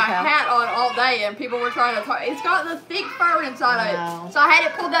Paper towel. hat on all day, and people were trying to talk. It's got the thick fur inside Wow. of it, so I had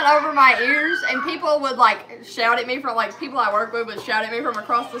it pulled that over my ears, and people would like shout at me from like people I work with would shout at me from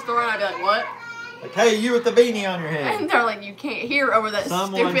across the store, and I'd be like, "What?" Like, hey, you with the beanie on your head. And they're like, "You can't hear over that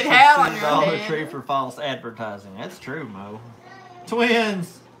Someone stupid should hat on sue your Dollar head." Tree for false advertising. That's true, Mo.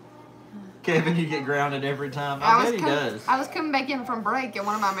 Twins. Kevin, you get grounded every time. I bet he does. I was coming back in from break, and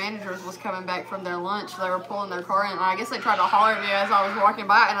one of my managers was coming back from their lunch. They were pulling their car in, and I guess they tried to holler at me as I was walking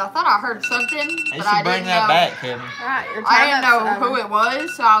by, and I thought I heard something, They but should I bring didn't that know. back, Kevin. Right, your I didn't know time-up's who over. it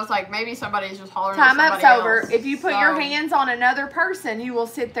was, so I was like, maybe somebody's just hollering Time at up's somebody over. else. If you put your hands on another person, you will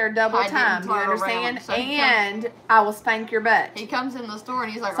sit there double I didn't time. You turn understand? around, so he And I will spank your butt. He comes in the store,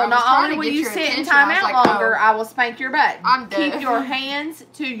 and he's like, So I was not trying only to will get you your sit in attention. I was timeout like, longer, oh. I will spank your butt. I'm Keep dead. your hands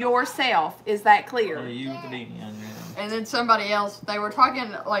to yourself. Is that clear? Or you with the beanie on your head. And then somebody else, they were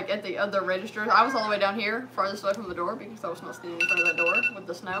talking like at the other registers. I was all the way down here, farthest away from the door, because I was not standing in front of that door with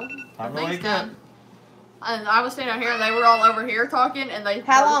the snow. Time to Everything's wake up. done. And I was standing out here, and they were all over here talking, and they.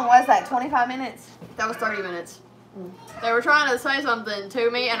 How long was that? 25 minutes? That was 30 minutes. They were trying to say something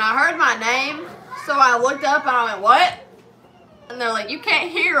to me, and I heard my name, so I looked up and I went, "What?" And they're like, "You can't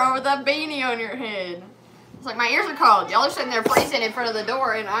hear over that beanie on your head." It's like, my ears are cold. Y'all are sitting there freezing in front of the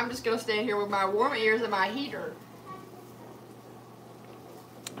door, and I'm just gonna stand here with my warm ears and my heater.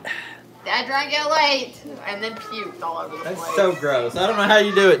 Dad drank it late, and then puked all over the place. That's so gross. I don't know how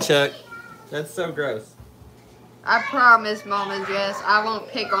you do it, Chuck. That's so gross. I promise, Mama Jess, I won't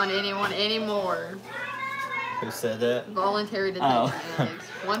pick on anyone anymore. Who said that? Voluntary detention, Oh. Alex.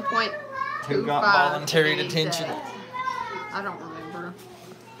 1.25. Who got voluntary detention? I don't remember.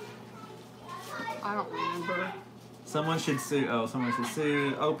 Someone should sue. Oh, someone should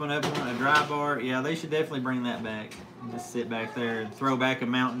sue. Open up a dry bar. Yeah, they should definitely bring that back. Just sit back there and throw back a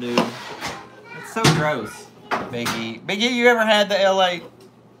Mountain Dew. It's so gross. Biggie, you ever had the L8?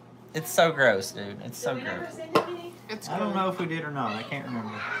 It's so gross, dude. It's so gross. It's I don't know if we did or not. I can't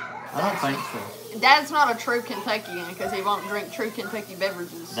remember. I don't think so. Dad's not a true Kentuckian because he won't drink true Kentucky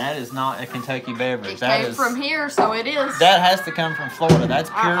beverages. That is not a Kentucky beverage. It That came is from here, so it is. That has to come from Florida. That's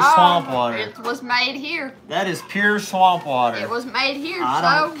pure swamp water. It was made here. That is pure swamp water. It was made here, I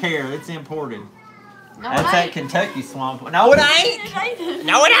so. don't care. It's imported. No, That's it that ain't. Kentucky swamp. No, it ain't. It ain't.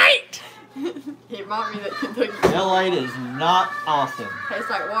 No, it ain't. It might be that Kentucky. L8 is not awesome. Tastes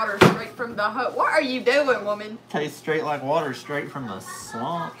like water straight from the hut. What are you doing, woman? Tastes straight like water, straight from the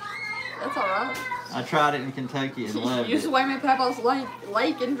swamp. That's alright. I tried it in Kentucky and loved You it. swam in Papa's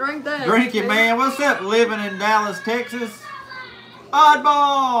lake and drink that. Drink it, man. What's up, living in Dallas, Texas?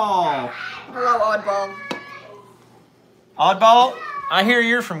 Oddball. Hello, oddball. Oddball, I hear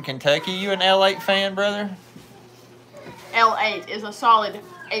you're from Kentucky. You an L8 fan, brother? L8 is a solid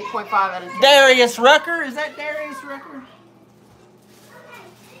 8.5 out of 10. Darius Rucker? Is that Darius Rucker?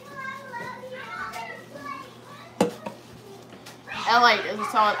 L8 is a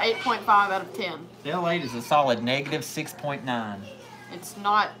solid 8.5 out of 10. L8 is a solid negative 6.9. It's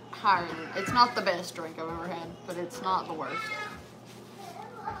not higher than, it's not the best drink I've ever had, but it's not the worst.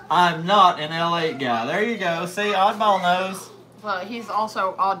 I'm not an L8 guy. There you go. See, Oddball knows. Well, he's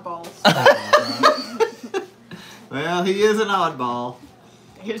also oddball. Well, he is an oddball.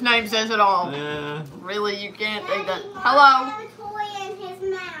 His name says it all. Yeah. Really, you can't take that. Hello. A toy in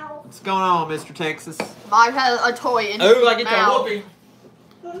his mouth. What's going on, Mr. Texas? Mike has a toy in his Ooh, I get to mouth.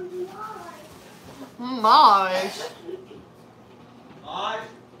 whooping. My.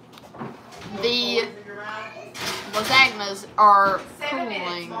 The lasagnas are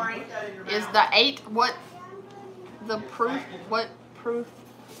cooling. Is the 8 what? The proof? What proof?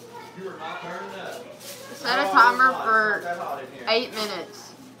 Set a timer for 8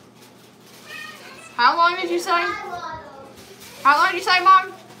 minutes. How long did you say? How long did you say,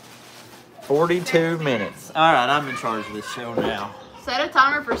 Mom? 42 minutes. All right, I'm in charge of this show now. Set a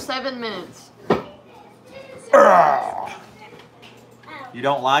timer for 7 minutes. You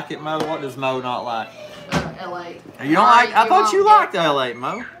don't like it, Mo? What does Mo not like? LA. You don't like? I thought you liked L8,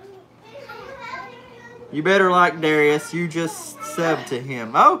 Mo. You better like Darius. You just subbed to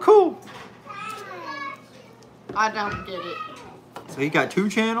him. Oh, cool. I don't get it. So he got 2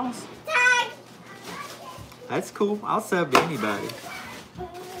 channels? That's cool. I'll sub to anybody.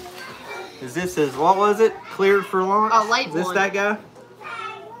 Is this his, what was it? Cleared for launch? Oh, late Is this one. that guy?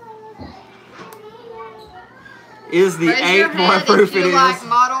 Is the Raise your 8 hand more proof if it you is? like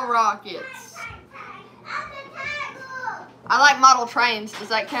model rockets. I like model trains. Does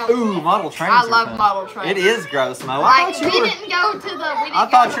that count? Ooh, model trains. I are love fun. model trains. It is gross, Mo. I Like, thought we you were. didn't go to the. We didn't I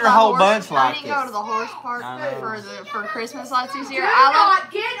go thought to your the whole horse, bunch I liked didn't go this. to the horse park I know. for Christmas lights this year. Do I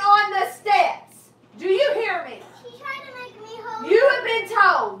not get on the steps. Do you hear me? She's trying to make me hold. You have been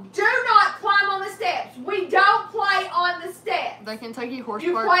told, do not climb on the steps. We don't play on the steps. the Kentucky Horse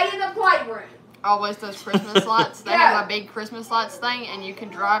You Park play in the playroom. always does Christmas lights. They Yeah. have a big Christmas lights thing, and you can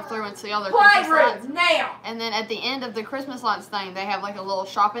drive through and see all their Christmas lights. Playroom now. And then at the end of the Christmas lights thing, they have like a little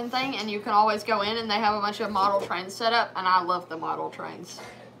shopping thing, and you can always go in, and they have a bunch of model trains set up, and I love the model trains.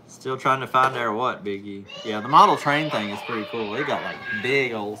 Still trying to find our what, Biggie? Yeah, the model train thing is pretty cool. They got like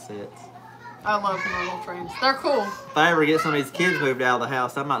big old sets. I love model trains. They're cool. If I ever get some of these kids moved out of the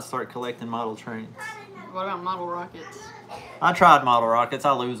house, I might start collecting model trains. What about model rockets? I tried model rockets.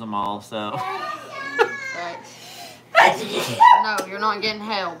 I lose them all, so. Thanks. No, you're not getting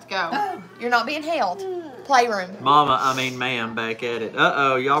held. Go. You're not being held. Playroom. Ma'am, back at it.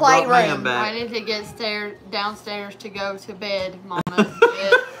 Uh-oh, y'all brought ma'am Playroom. I back. need to get downstairs to go to bed, Mama.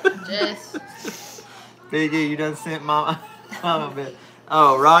 Jess. Biggie, you done sent mama bit.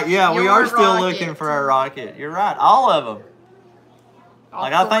 Oh, right. Yeah, we Your are still rocket. looking for a rocket. You're right. All of them. All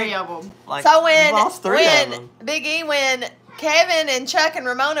Like, I three think- of them. Like, So we lost three of them. Big E, when Kevin and Chuck and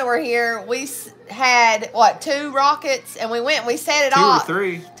Ramona were here, we had what 2 rockets, and we went and we set it 2 or off.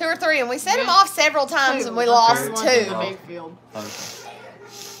 3. 2 or 3, and we set them Yeah. off several times, and we The lost third one's in the 2. big field. Okay.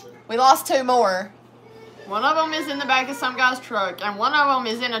 We lost 2 more. One of them is in the back of some guy's truck, and one of them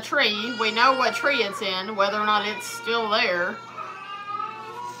is in a tree. We know what tree it's in, whether or not it's still there.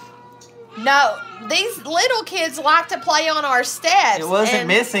 No, these little kids like to play on our steps. It wasn't and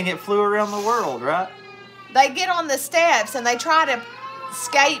missing. It flew around the world, right? They get on the steps and they try to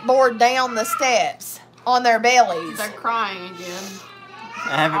skateboard down the steps on their bellies. They're crying again.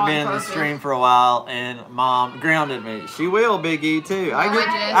 I haven't On been in the purpose. stream for a while, and Mom grounded me. She will, Big E, too. I Mama get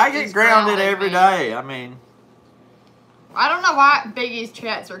just grounded grounded every me. day. I mean, I don't know why Biggie's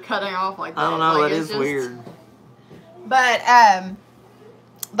chats are cutting off like that. I don't know. Like, That it's is just- weird. But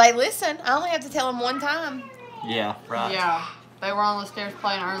they listen. I only have to tell them one time. Yeah, right. Yeah, they were on the stairs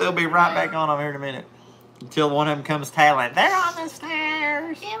playing earlier. They'll be right back on them here in a minute. Until one of them comes tailing. They're on the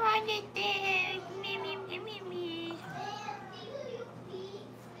stairs. They're on the stairs. Me, me, me, me, me.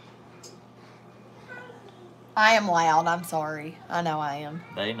 I am loud. I'm sorry. I know I am.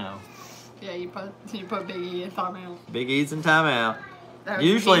 They know. Yeah, you put Biggie in timeout. Big E's in timeout. There-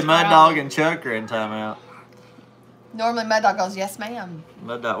 Usually he's Mud grounded. Dog and Chuck are in timeout. Normally, Mud Dog goes, yes, ma'am.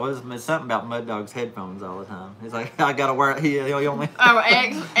 Mud Dog, what is something about Mud Dog's headphones all the time? He's like, I gotta wear it. He only. Oh,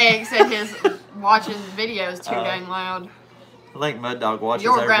 Egg said his watching videos too dang loud. I think Mud Dog watches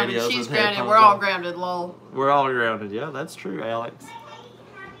You're our grounded. videos. She's with grounded. headphones We're all on. grounded. Lol. We're all grounded. Yeah, that's true, Alex.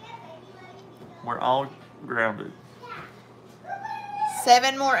 We're all grounded.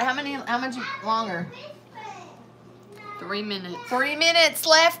 7 more. How much longer? 3 minutes. 3 minutes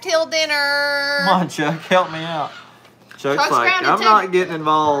left till dinner. Come on, Chuck, help me out. Chuck's Chuck's like, grounded I'm too. not getting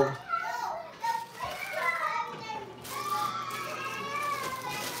involved.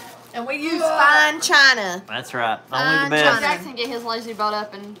 And we use fine china. That's right. Only the Fine best. China. Jackson get his lazy butt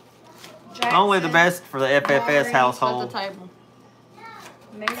up and Only the best for the FFS at the household. table.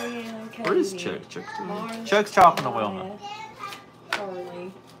 Where is Chuck? Chuck's chopping the wheel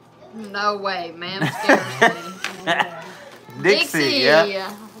No way, man. Scares me. now. Dixie,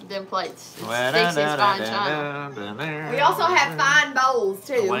 yeah. Them plates. It's Well, Dixie's fine china. We also have fine bowls,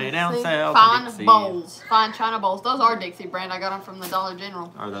 too. Way down See? south. Fine Dixie. bowls. Fine china bowls. Those are Dixie brand. I got them from the Dollar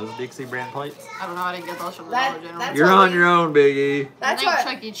General. Are those Dixie brand plates? I don't know. I didn't get those from the That- Dollar General. that's You're what on we- your own, Biggie. That's I what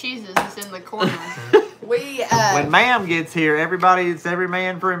think Chuck E. Cheese's is in the corner. we, When Ma'am gets here, it's every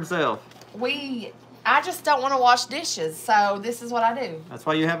man for himself. I just don't want to wash dishes, so this is what I do. That's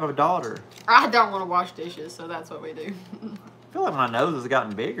why you have a daughter. I don't want to wash dishes, so that's what we do. I feel like my nose has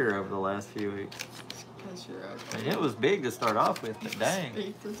gotten bigger over the last few weeks. Because you're I mean, it was big to start off with, but dang.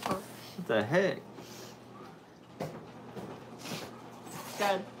 What the heck?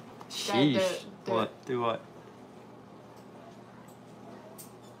 Dad, Sheesh. do it. What? Do what?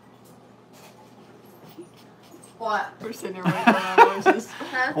 What? We're sitting here waiting for our noises.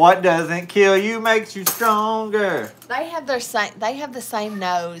 What doesn't kill you makes you stronger. They have the same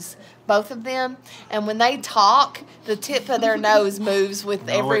nose, both of them, and when they talk, the tip of their nose moves with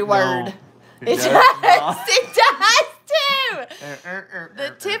No, every it word. don't. It does does. not. It does too.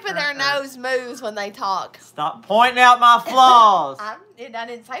 The tip of their nose moves when they talk. Stop pointing out my flaws. I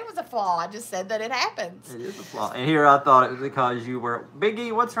didn't say it was a flaw. I just said that it happens. It is a flaw. And here I thought it was because you were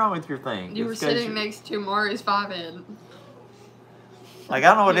Biggie. What's wrong with your thing? You were It's 'cause sitting next to Maury's 5-head. Like I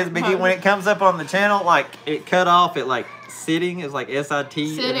don't know what it is, Biggie. When it comes up on the channel, like it cut off at like sitting is like SIT.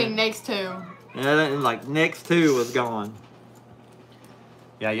 Sitting next to. And then like next to was gone.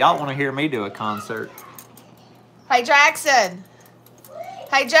 Yeah, y'all want to hear me do a concert? Hey Jackson.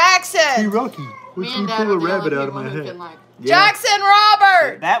 Hey Jackson. Rocky, Me and Dad are the only people who can like. Jackson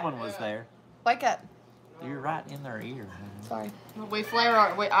Robert. That one was there. Wake up. You're right in their ear. Sorry. We flare our.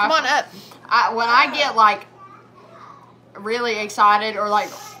 Come on up. When I get like really excited or like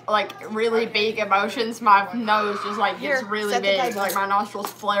really big emotions, my nose just like gets Here, really set the big. table. Like my nostrils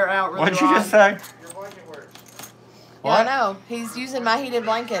flare out really What'd you wide. just say? Yeah, I know. He's using my heated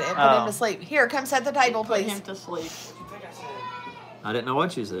blanket and put him Oh. to sleep. Here, come set the table, Put please. him to sleep. I didn't know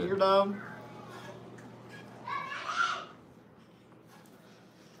what you You're said. dumb.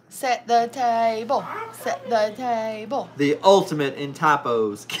 Set the table. Set the table. The ultimate in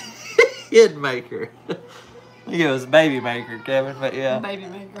typos, kid maker. I think it was baby maker, Kevin, but yeah. Baby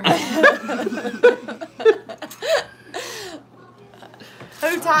maker.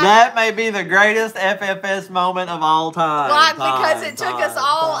 Who typed? That may be the greatest FFS moment of all time. Like, because it took us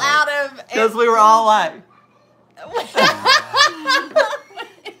all out of. Because we were all like,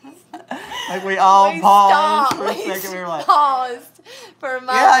 like we all paused for a We second. We were like, paused. for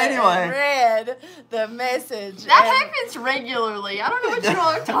Mama Yeah, anyway. and read the message. That And happens regularly. I don't know what you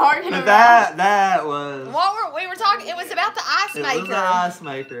all are talking about. That was. what we were talking, it was about the ice It maker. was the ice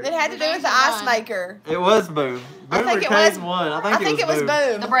maker. It had to do with the ice maker. It was Boom. I Boomer think it came was- one. I think it was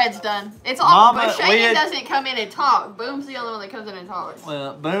The Boom. bread's done. It's all. Mama, But we Shane had- doesn't come in and talk. Boom's the only one that comes in and talks.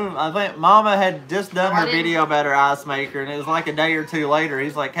 Well, Boom. I think Mama had just done Oh, I her didn't- video about her ice maker, and it was like a day or two later.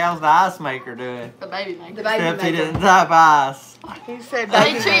 He's like, "How's the ice maker doing?" The baby maker. The baby Except he maker. didn't type ice. He said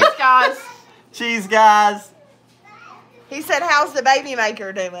Hey, baby cheese, guys. Cheese, guys. He said, "How's the baby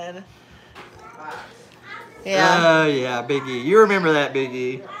maker doing?" Yeah. Oh yeah, Biggie. You remember that,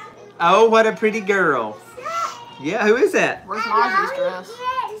 Biggie? Oh, what a pretty girl. Yeah, who is that? Where's Margie's dress?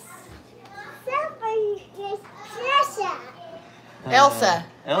 Elsa.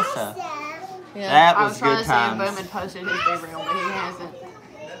 Elsa. Yeah. That I was was trying good to see if Boom times. had posted his big reel, but he hasn't.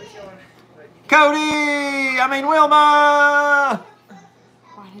 Cody! I mean Wilma!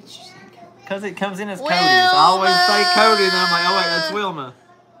 Why did you say Cody? Because it comes in as Cody's. I always say Cody, and then I'm like, oh wait, that's Wilma.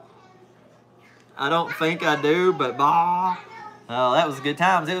 I don't think I do, but bah. Oh, that was good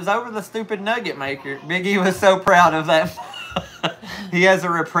times. It was over the stupid nugget maker. Biggie was so proud of that. He has a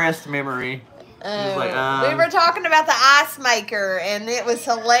repressed memory. He's like, we were talking about the ice maker, and it was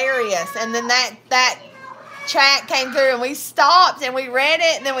hilarious. And then that chat came through, and we stopped and we read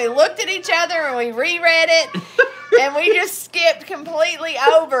it, and then we looked at each other and we reread it, and we just skipped completely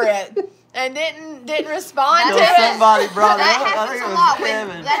over it and didn't respond Till to it. somebody brought it That up. I happens think a it lot was when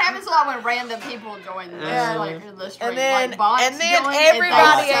Kevin. that happens a lot when random people join the Yeah. like the stream. And then- like bots and then join,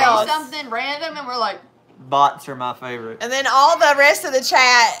 everybody and they else. say something random, and we're like, Bots are my favorite. And then all the rest of the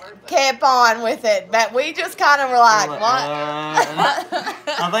chat kept on with it, but we just kind of were like, what?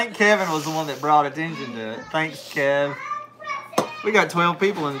 I think Kevin was the one that brought attention to it. Thanks, Kev. We got 12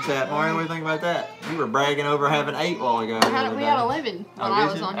 people in the chat, Mario. What do you think about that? You were bragging over having 8 while ago. we had 11 when I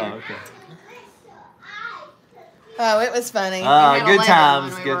did was you? on here. Oh, okay. Oh, it was funny. We had Good 11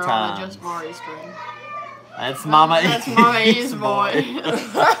 times, when we good were on times. the Just Mari stream. That's Mama That's E's Mama E's boy. boy.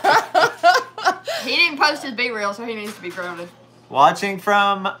 He didn't post his B-reel, so he needs to be grounded. Watching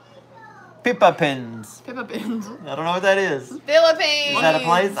from Pippa Pins. Pippa Pins. I don't know what that is. Philippines. Is that a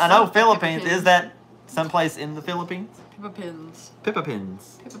place? I know Philippines. Pins. Is that someplace in the Philippines? Pippa Pins. Pippa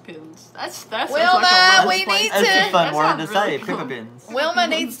Pins. Pippa Pins. That's Wilma, like a we place. need That's to- a fun That word to sounds say. really Pippa cool. Pins. Wilma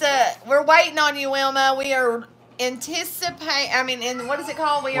needs to. We're waiting on you, Wilma. We are what is it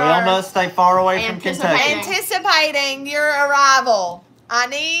called? We Wilma, are stay far away from Anticipating. Kentucky. anticipating your arrival. I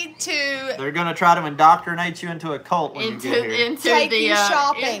need to. They're gonna try to indoctrinate you into a cult when you get here. Into Take the you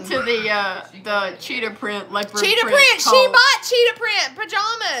shopping. into the cheetah print leopard Cheetah print. print. She cult. bought cheetah print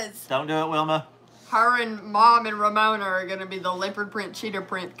pajamas. Don't do it, Wilma. Her and Mom and Ramona are gonna be the leopard print cheetah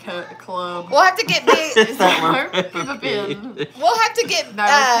print club. We'll have to get big. Is that where Pippa Pig. We'll have to get. No,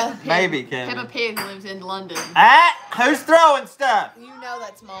 Peppa Pig. Maybe, Kevin. Peppa Pig lives in London. Ah, who's throwing stuff? You know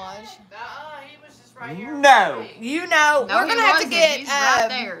that's Maj. He was just right here. No. You know No, we're he gonna have to wasn't. get. He's right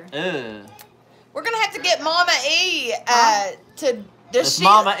there. Ugh. We're gonna have to get Mama E to. Does Does she?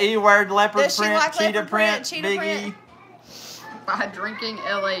 Mama E wear leopard does she print, like cheetah leopard print, print, cheetah Big print? E? By drinking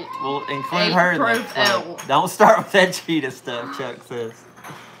L8. We'll include Eight her in that. proof club. L. Don't start with that cheetah stuff, Chuck says.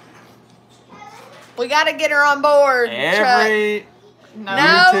 We got to get her on board. Chuck. Every No.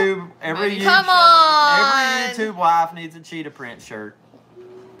 YouTube, every Maybe. YouTube, Come on. every YouTube wife needs a cheetah print shirt.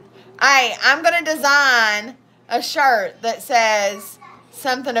 Hey, I'm gonna design a shirt that says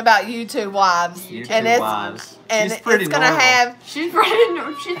something about YouTube wives, YouTube and it's wives. and She's pretty it's gonna normal. have. She's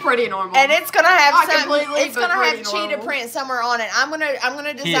pretty normal. And it's gonna have Not something. completely, It's but gonna have pretty cheetah normal. print somewhere on it. I'm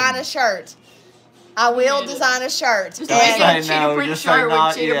gonna design Hidden. a shirt. I will Hidden. design a shirt. Just Don't make say a cheetah no, print just say shirt with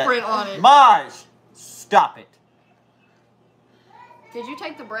not cheetah yet. print on it. Maj, stop it. Did you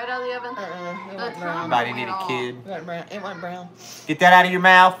take the bread out of the oven? It That's went brown. Somebody need a kid. It went brown. It went brown. Get that out of your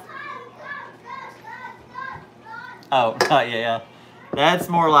mouth. Oh, yeah. That's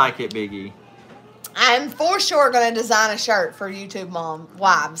more like it, Biggie. I'm for sure gonna design a shirt for YouTube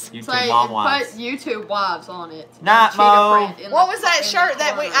wives. YouTube Say, mom put wives. YouTube wives on it. Not Cheetah Mo. print in What the- was that in the shirt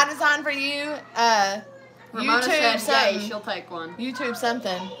that corner. I designed for you? Ramona YouTube said yay, something. she'll take one. YouTube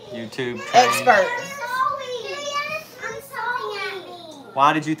something. YouTube train. Expert. I'm sorry, Abby.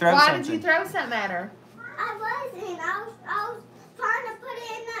 Why did you throw Why something? did you throw something at her? I wasn't. I was trying to put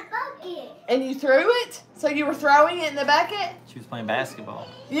it in that bucket. And you threw it? So you were throwing it in the bucket? She was playing basketball.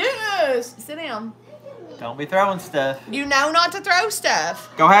 Yes. Sit down. Don't be throwing stuff. You know not to throw stuff.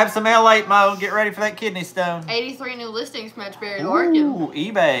 Go have some L8, Mo. Get ready for that kidney stone. 83 new listings match Barry Larkin. Ooh,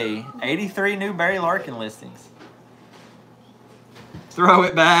 eBay. 83 new Barry Larkin listings. Throw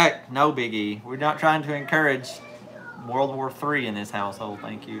it back. No, Biggie. We're not trying to encourage World War III in this household,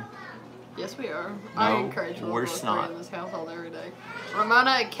 thank you. Yes, we are. I No, encourage World we're War III not. in this household every day.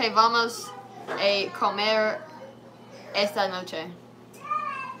 Ramona, ¿qué vamos a comer esta noche?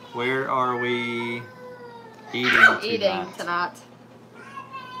 Where are we eating Eating tonight.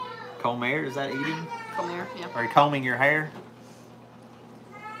 Comer, is that eating? Comer, yeah. Are you combing your hair?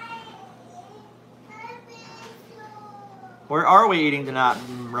 Where are we eating tonight,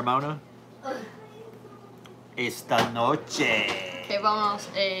 Ramona? Esta noche. ¿Qué vamos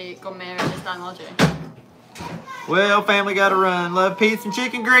a comer esta noche? Well, family gotta run. Love, peace, and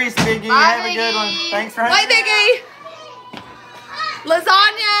chicken grease, Biggie. Bye, Have a good one. Biggie. Thanks for Wait, having me. Biggie.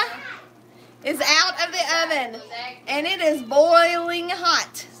 Lasagna is out of the oven, and it is boiling hot.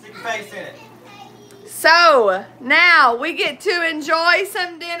 Stick your face in it. So, now we get to enjoy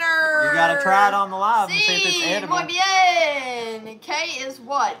some dinner. You gotta try it on the live and see if it's Sí, edible. muy bien. K is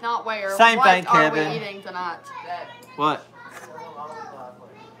what, not where. Same what thing, are Kevin. we eating tonight? What?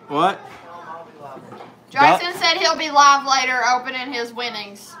 What? Jason said he'll be live later opening his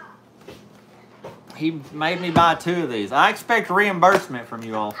winnings. He made me buy 2 of these. I expect reimbursement from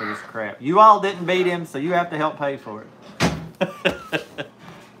you all for this crap. You all didn't beat him, so you have to help pay for it.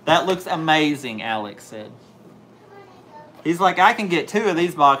 That looks amazing, Alex said. He's like, I can get 2 of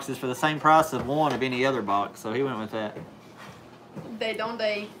these boxes for the same price of 1 of any other box, so he went with that. They don't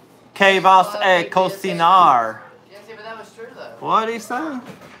they. Que vas a cocinar? Yeah, see, but that was true though. What did he say?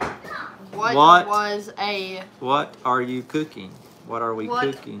 What was a... What are you cooking? What are we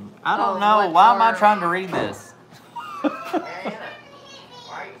What? cooking? I don't Oh, know. what Why am I are- trying to read this? Mariana,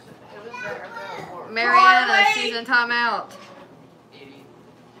 why are you? Who was that right there before? Mariana, Charlie! she's in timeout. Idiot.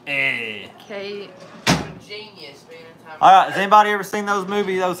 Eh. K. Genius, man. All right. Has anybody ever seen those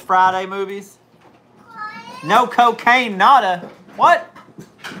movies? Those Friday movies? No cocaine, nada. What?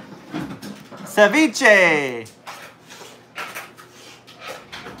 Ceviche.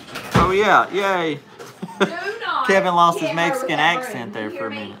 Oh yeah, yay. Do not Kevin lost his hit her with Mexican that accent broom. there You for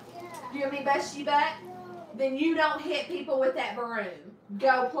a hear me? minute. You hear me, bust you back? Then you don't hit people with that broom.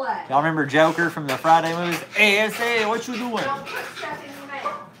 Go play. Y'all remember Joker from the Friday movies? Hey, say, what you doing? Don't put stuff in your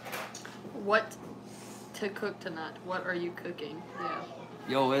mouth. What to cook tonight? What are you cooking? Yeah.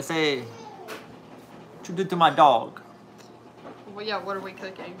 Yo, say, what you did to my dog? Well, yeah, what are we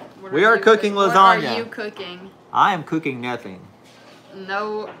cooking? What We are you cooking What lasagna. are you cooking? I am cooking nothing.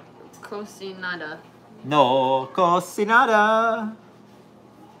 No cocinada. No cocinada.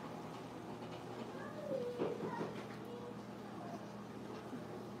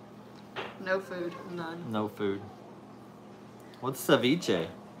 No food. None. No food. What's ceviche?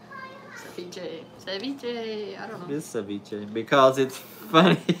 Ceviche. Ceviche. I don't know. It's ceviche because it's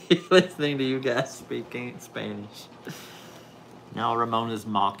funny listening to you guys speaking Spanish. Now Ramona's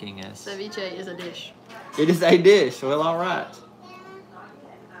mocking us. Ceviche is a dish. It is a dish. Well, all right.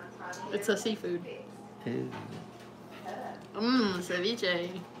 It's a seafood. Ew. Ceviche.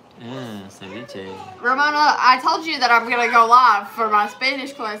 Ceviche. Ramona, I told you that I'm going to go live for my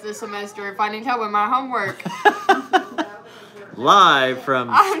Spanish class this semester if I need help with my homework. Live from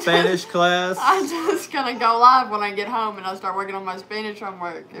I'm Spanish class. I'm just going to go live when I get home and I'll start working on my Spanish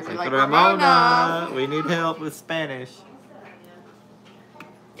homework. And be like, Ramona, Ramona. we need help with Spanish.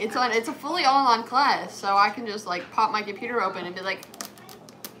 It's a fully online class, so I can just like pop my computer open and be like,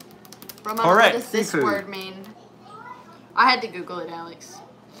 Ramona, Correct, what does this seafood. word mean? I had to Google it, Alex.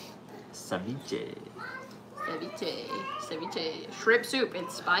 Ceviche. Ceviche. Ceviche. Shrimp soup.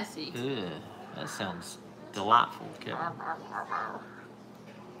 It's spicy. Ugh, that sounds delightful, Kevin.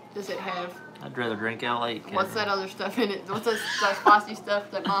 Does it have... I'd rather drink L8, Kevin. What's that other stuff in it? What's that spicy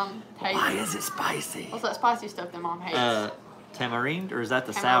stuff that Mom hates? Why is it spicy? What's that spicy stuff that Mom hates? Tamarind, or is that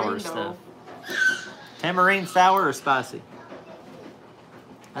the sour Tamarindo. stuff? Tamarind sour or spicy?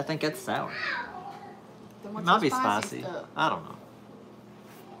 I think that's sour. Then It what's might the be spicy. stuff? I don't know.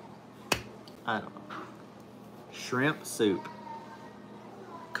 I don't know. Shrimp soup.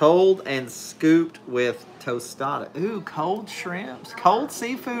 Cold and scooped with tostada. Ooh, cold shrimps. Cold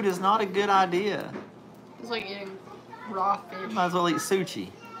seafood is not a good idea. It's like eating raw fish. Might as well eat sushi.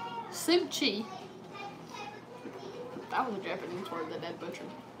 Sushi. That was a Japanese word that Dad butchered.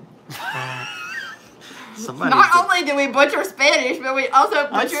 Somebody Not only do we butcher Spanish, but we also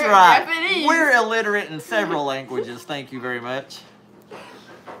That's butcher right. Japanese. We're illiterate in several languages. Thank you very much.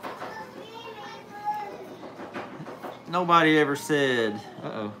 Nobody ever said,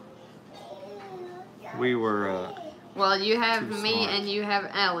 uh-oh. We were, Well, you have Too me smart. and you have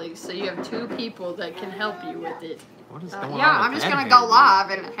Alex, so you have 2 people that can help you with it. What is going on? Yeah, with I'm just that gonna hair, go live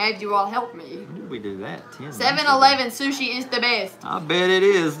and have you all help me. When did we do that? 10 months 7-Eleven sushi is the best. ago. I bet it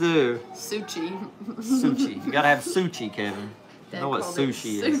is, dude. Sushi. Sushi. You gotta have sushi, Kevin. You Dad know what called it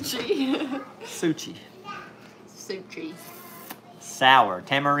sushi is. Sushi. Sushi. Sushi. Sour.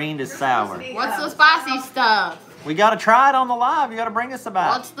 Tamarind is sour. What's the spicy stuff? We gotta try it on the live. You gotta bring us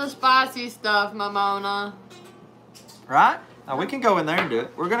about. What's the spicy stuff, Mamona? Right? Now we can go in there and do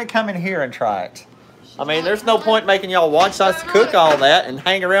it. We're gonna come in here and try it. I mean, there's no point making y'all watch us cook all that and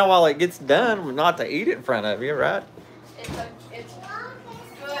hang around while it gets done, not to eat it in front of you, right? It's good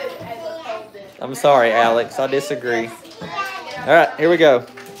as a cold dish. I'm sorry, Alex. I disagree. All right, here we go.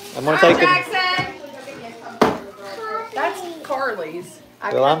 I'm gonna take it. That's Carly's.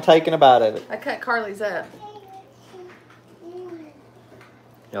 Well, I'm taking a bite of it. I cut Carly's up.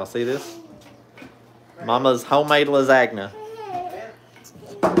 Y'all see this? Mama's homemade lasagna.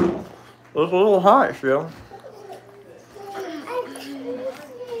 It's a little hot still.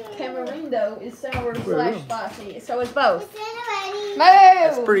 Tamarindo is sour / spicy, so it's both. Move!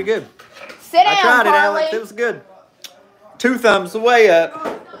 That's pretty good. Sit down, I tried it, Carly. Alex. It was good. 2 thumbs way up.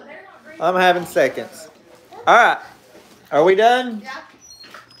 I'm having seconds. All right. Are we done? Yeah.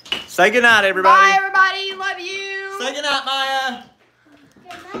 Say goodnight, everybody. Bye, everybody. Love you. Say goodnight, Maya.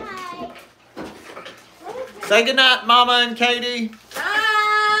 Goodbye. Say goodnight, Mama and Katie. Bye,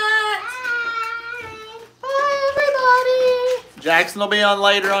 everybody. Jackson will be on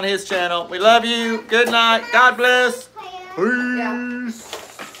later on his channel. We love you. Good night. God bless. Peace.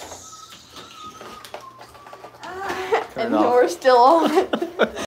 And you're still on.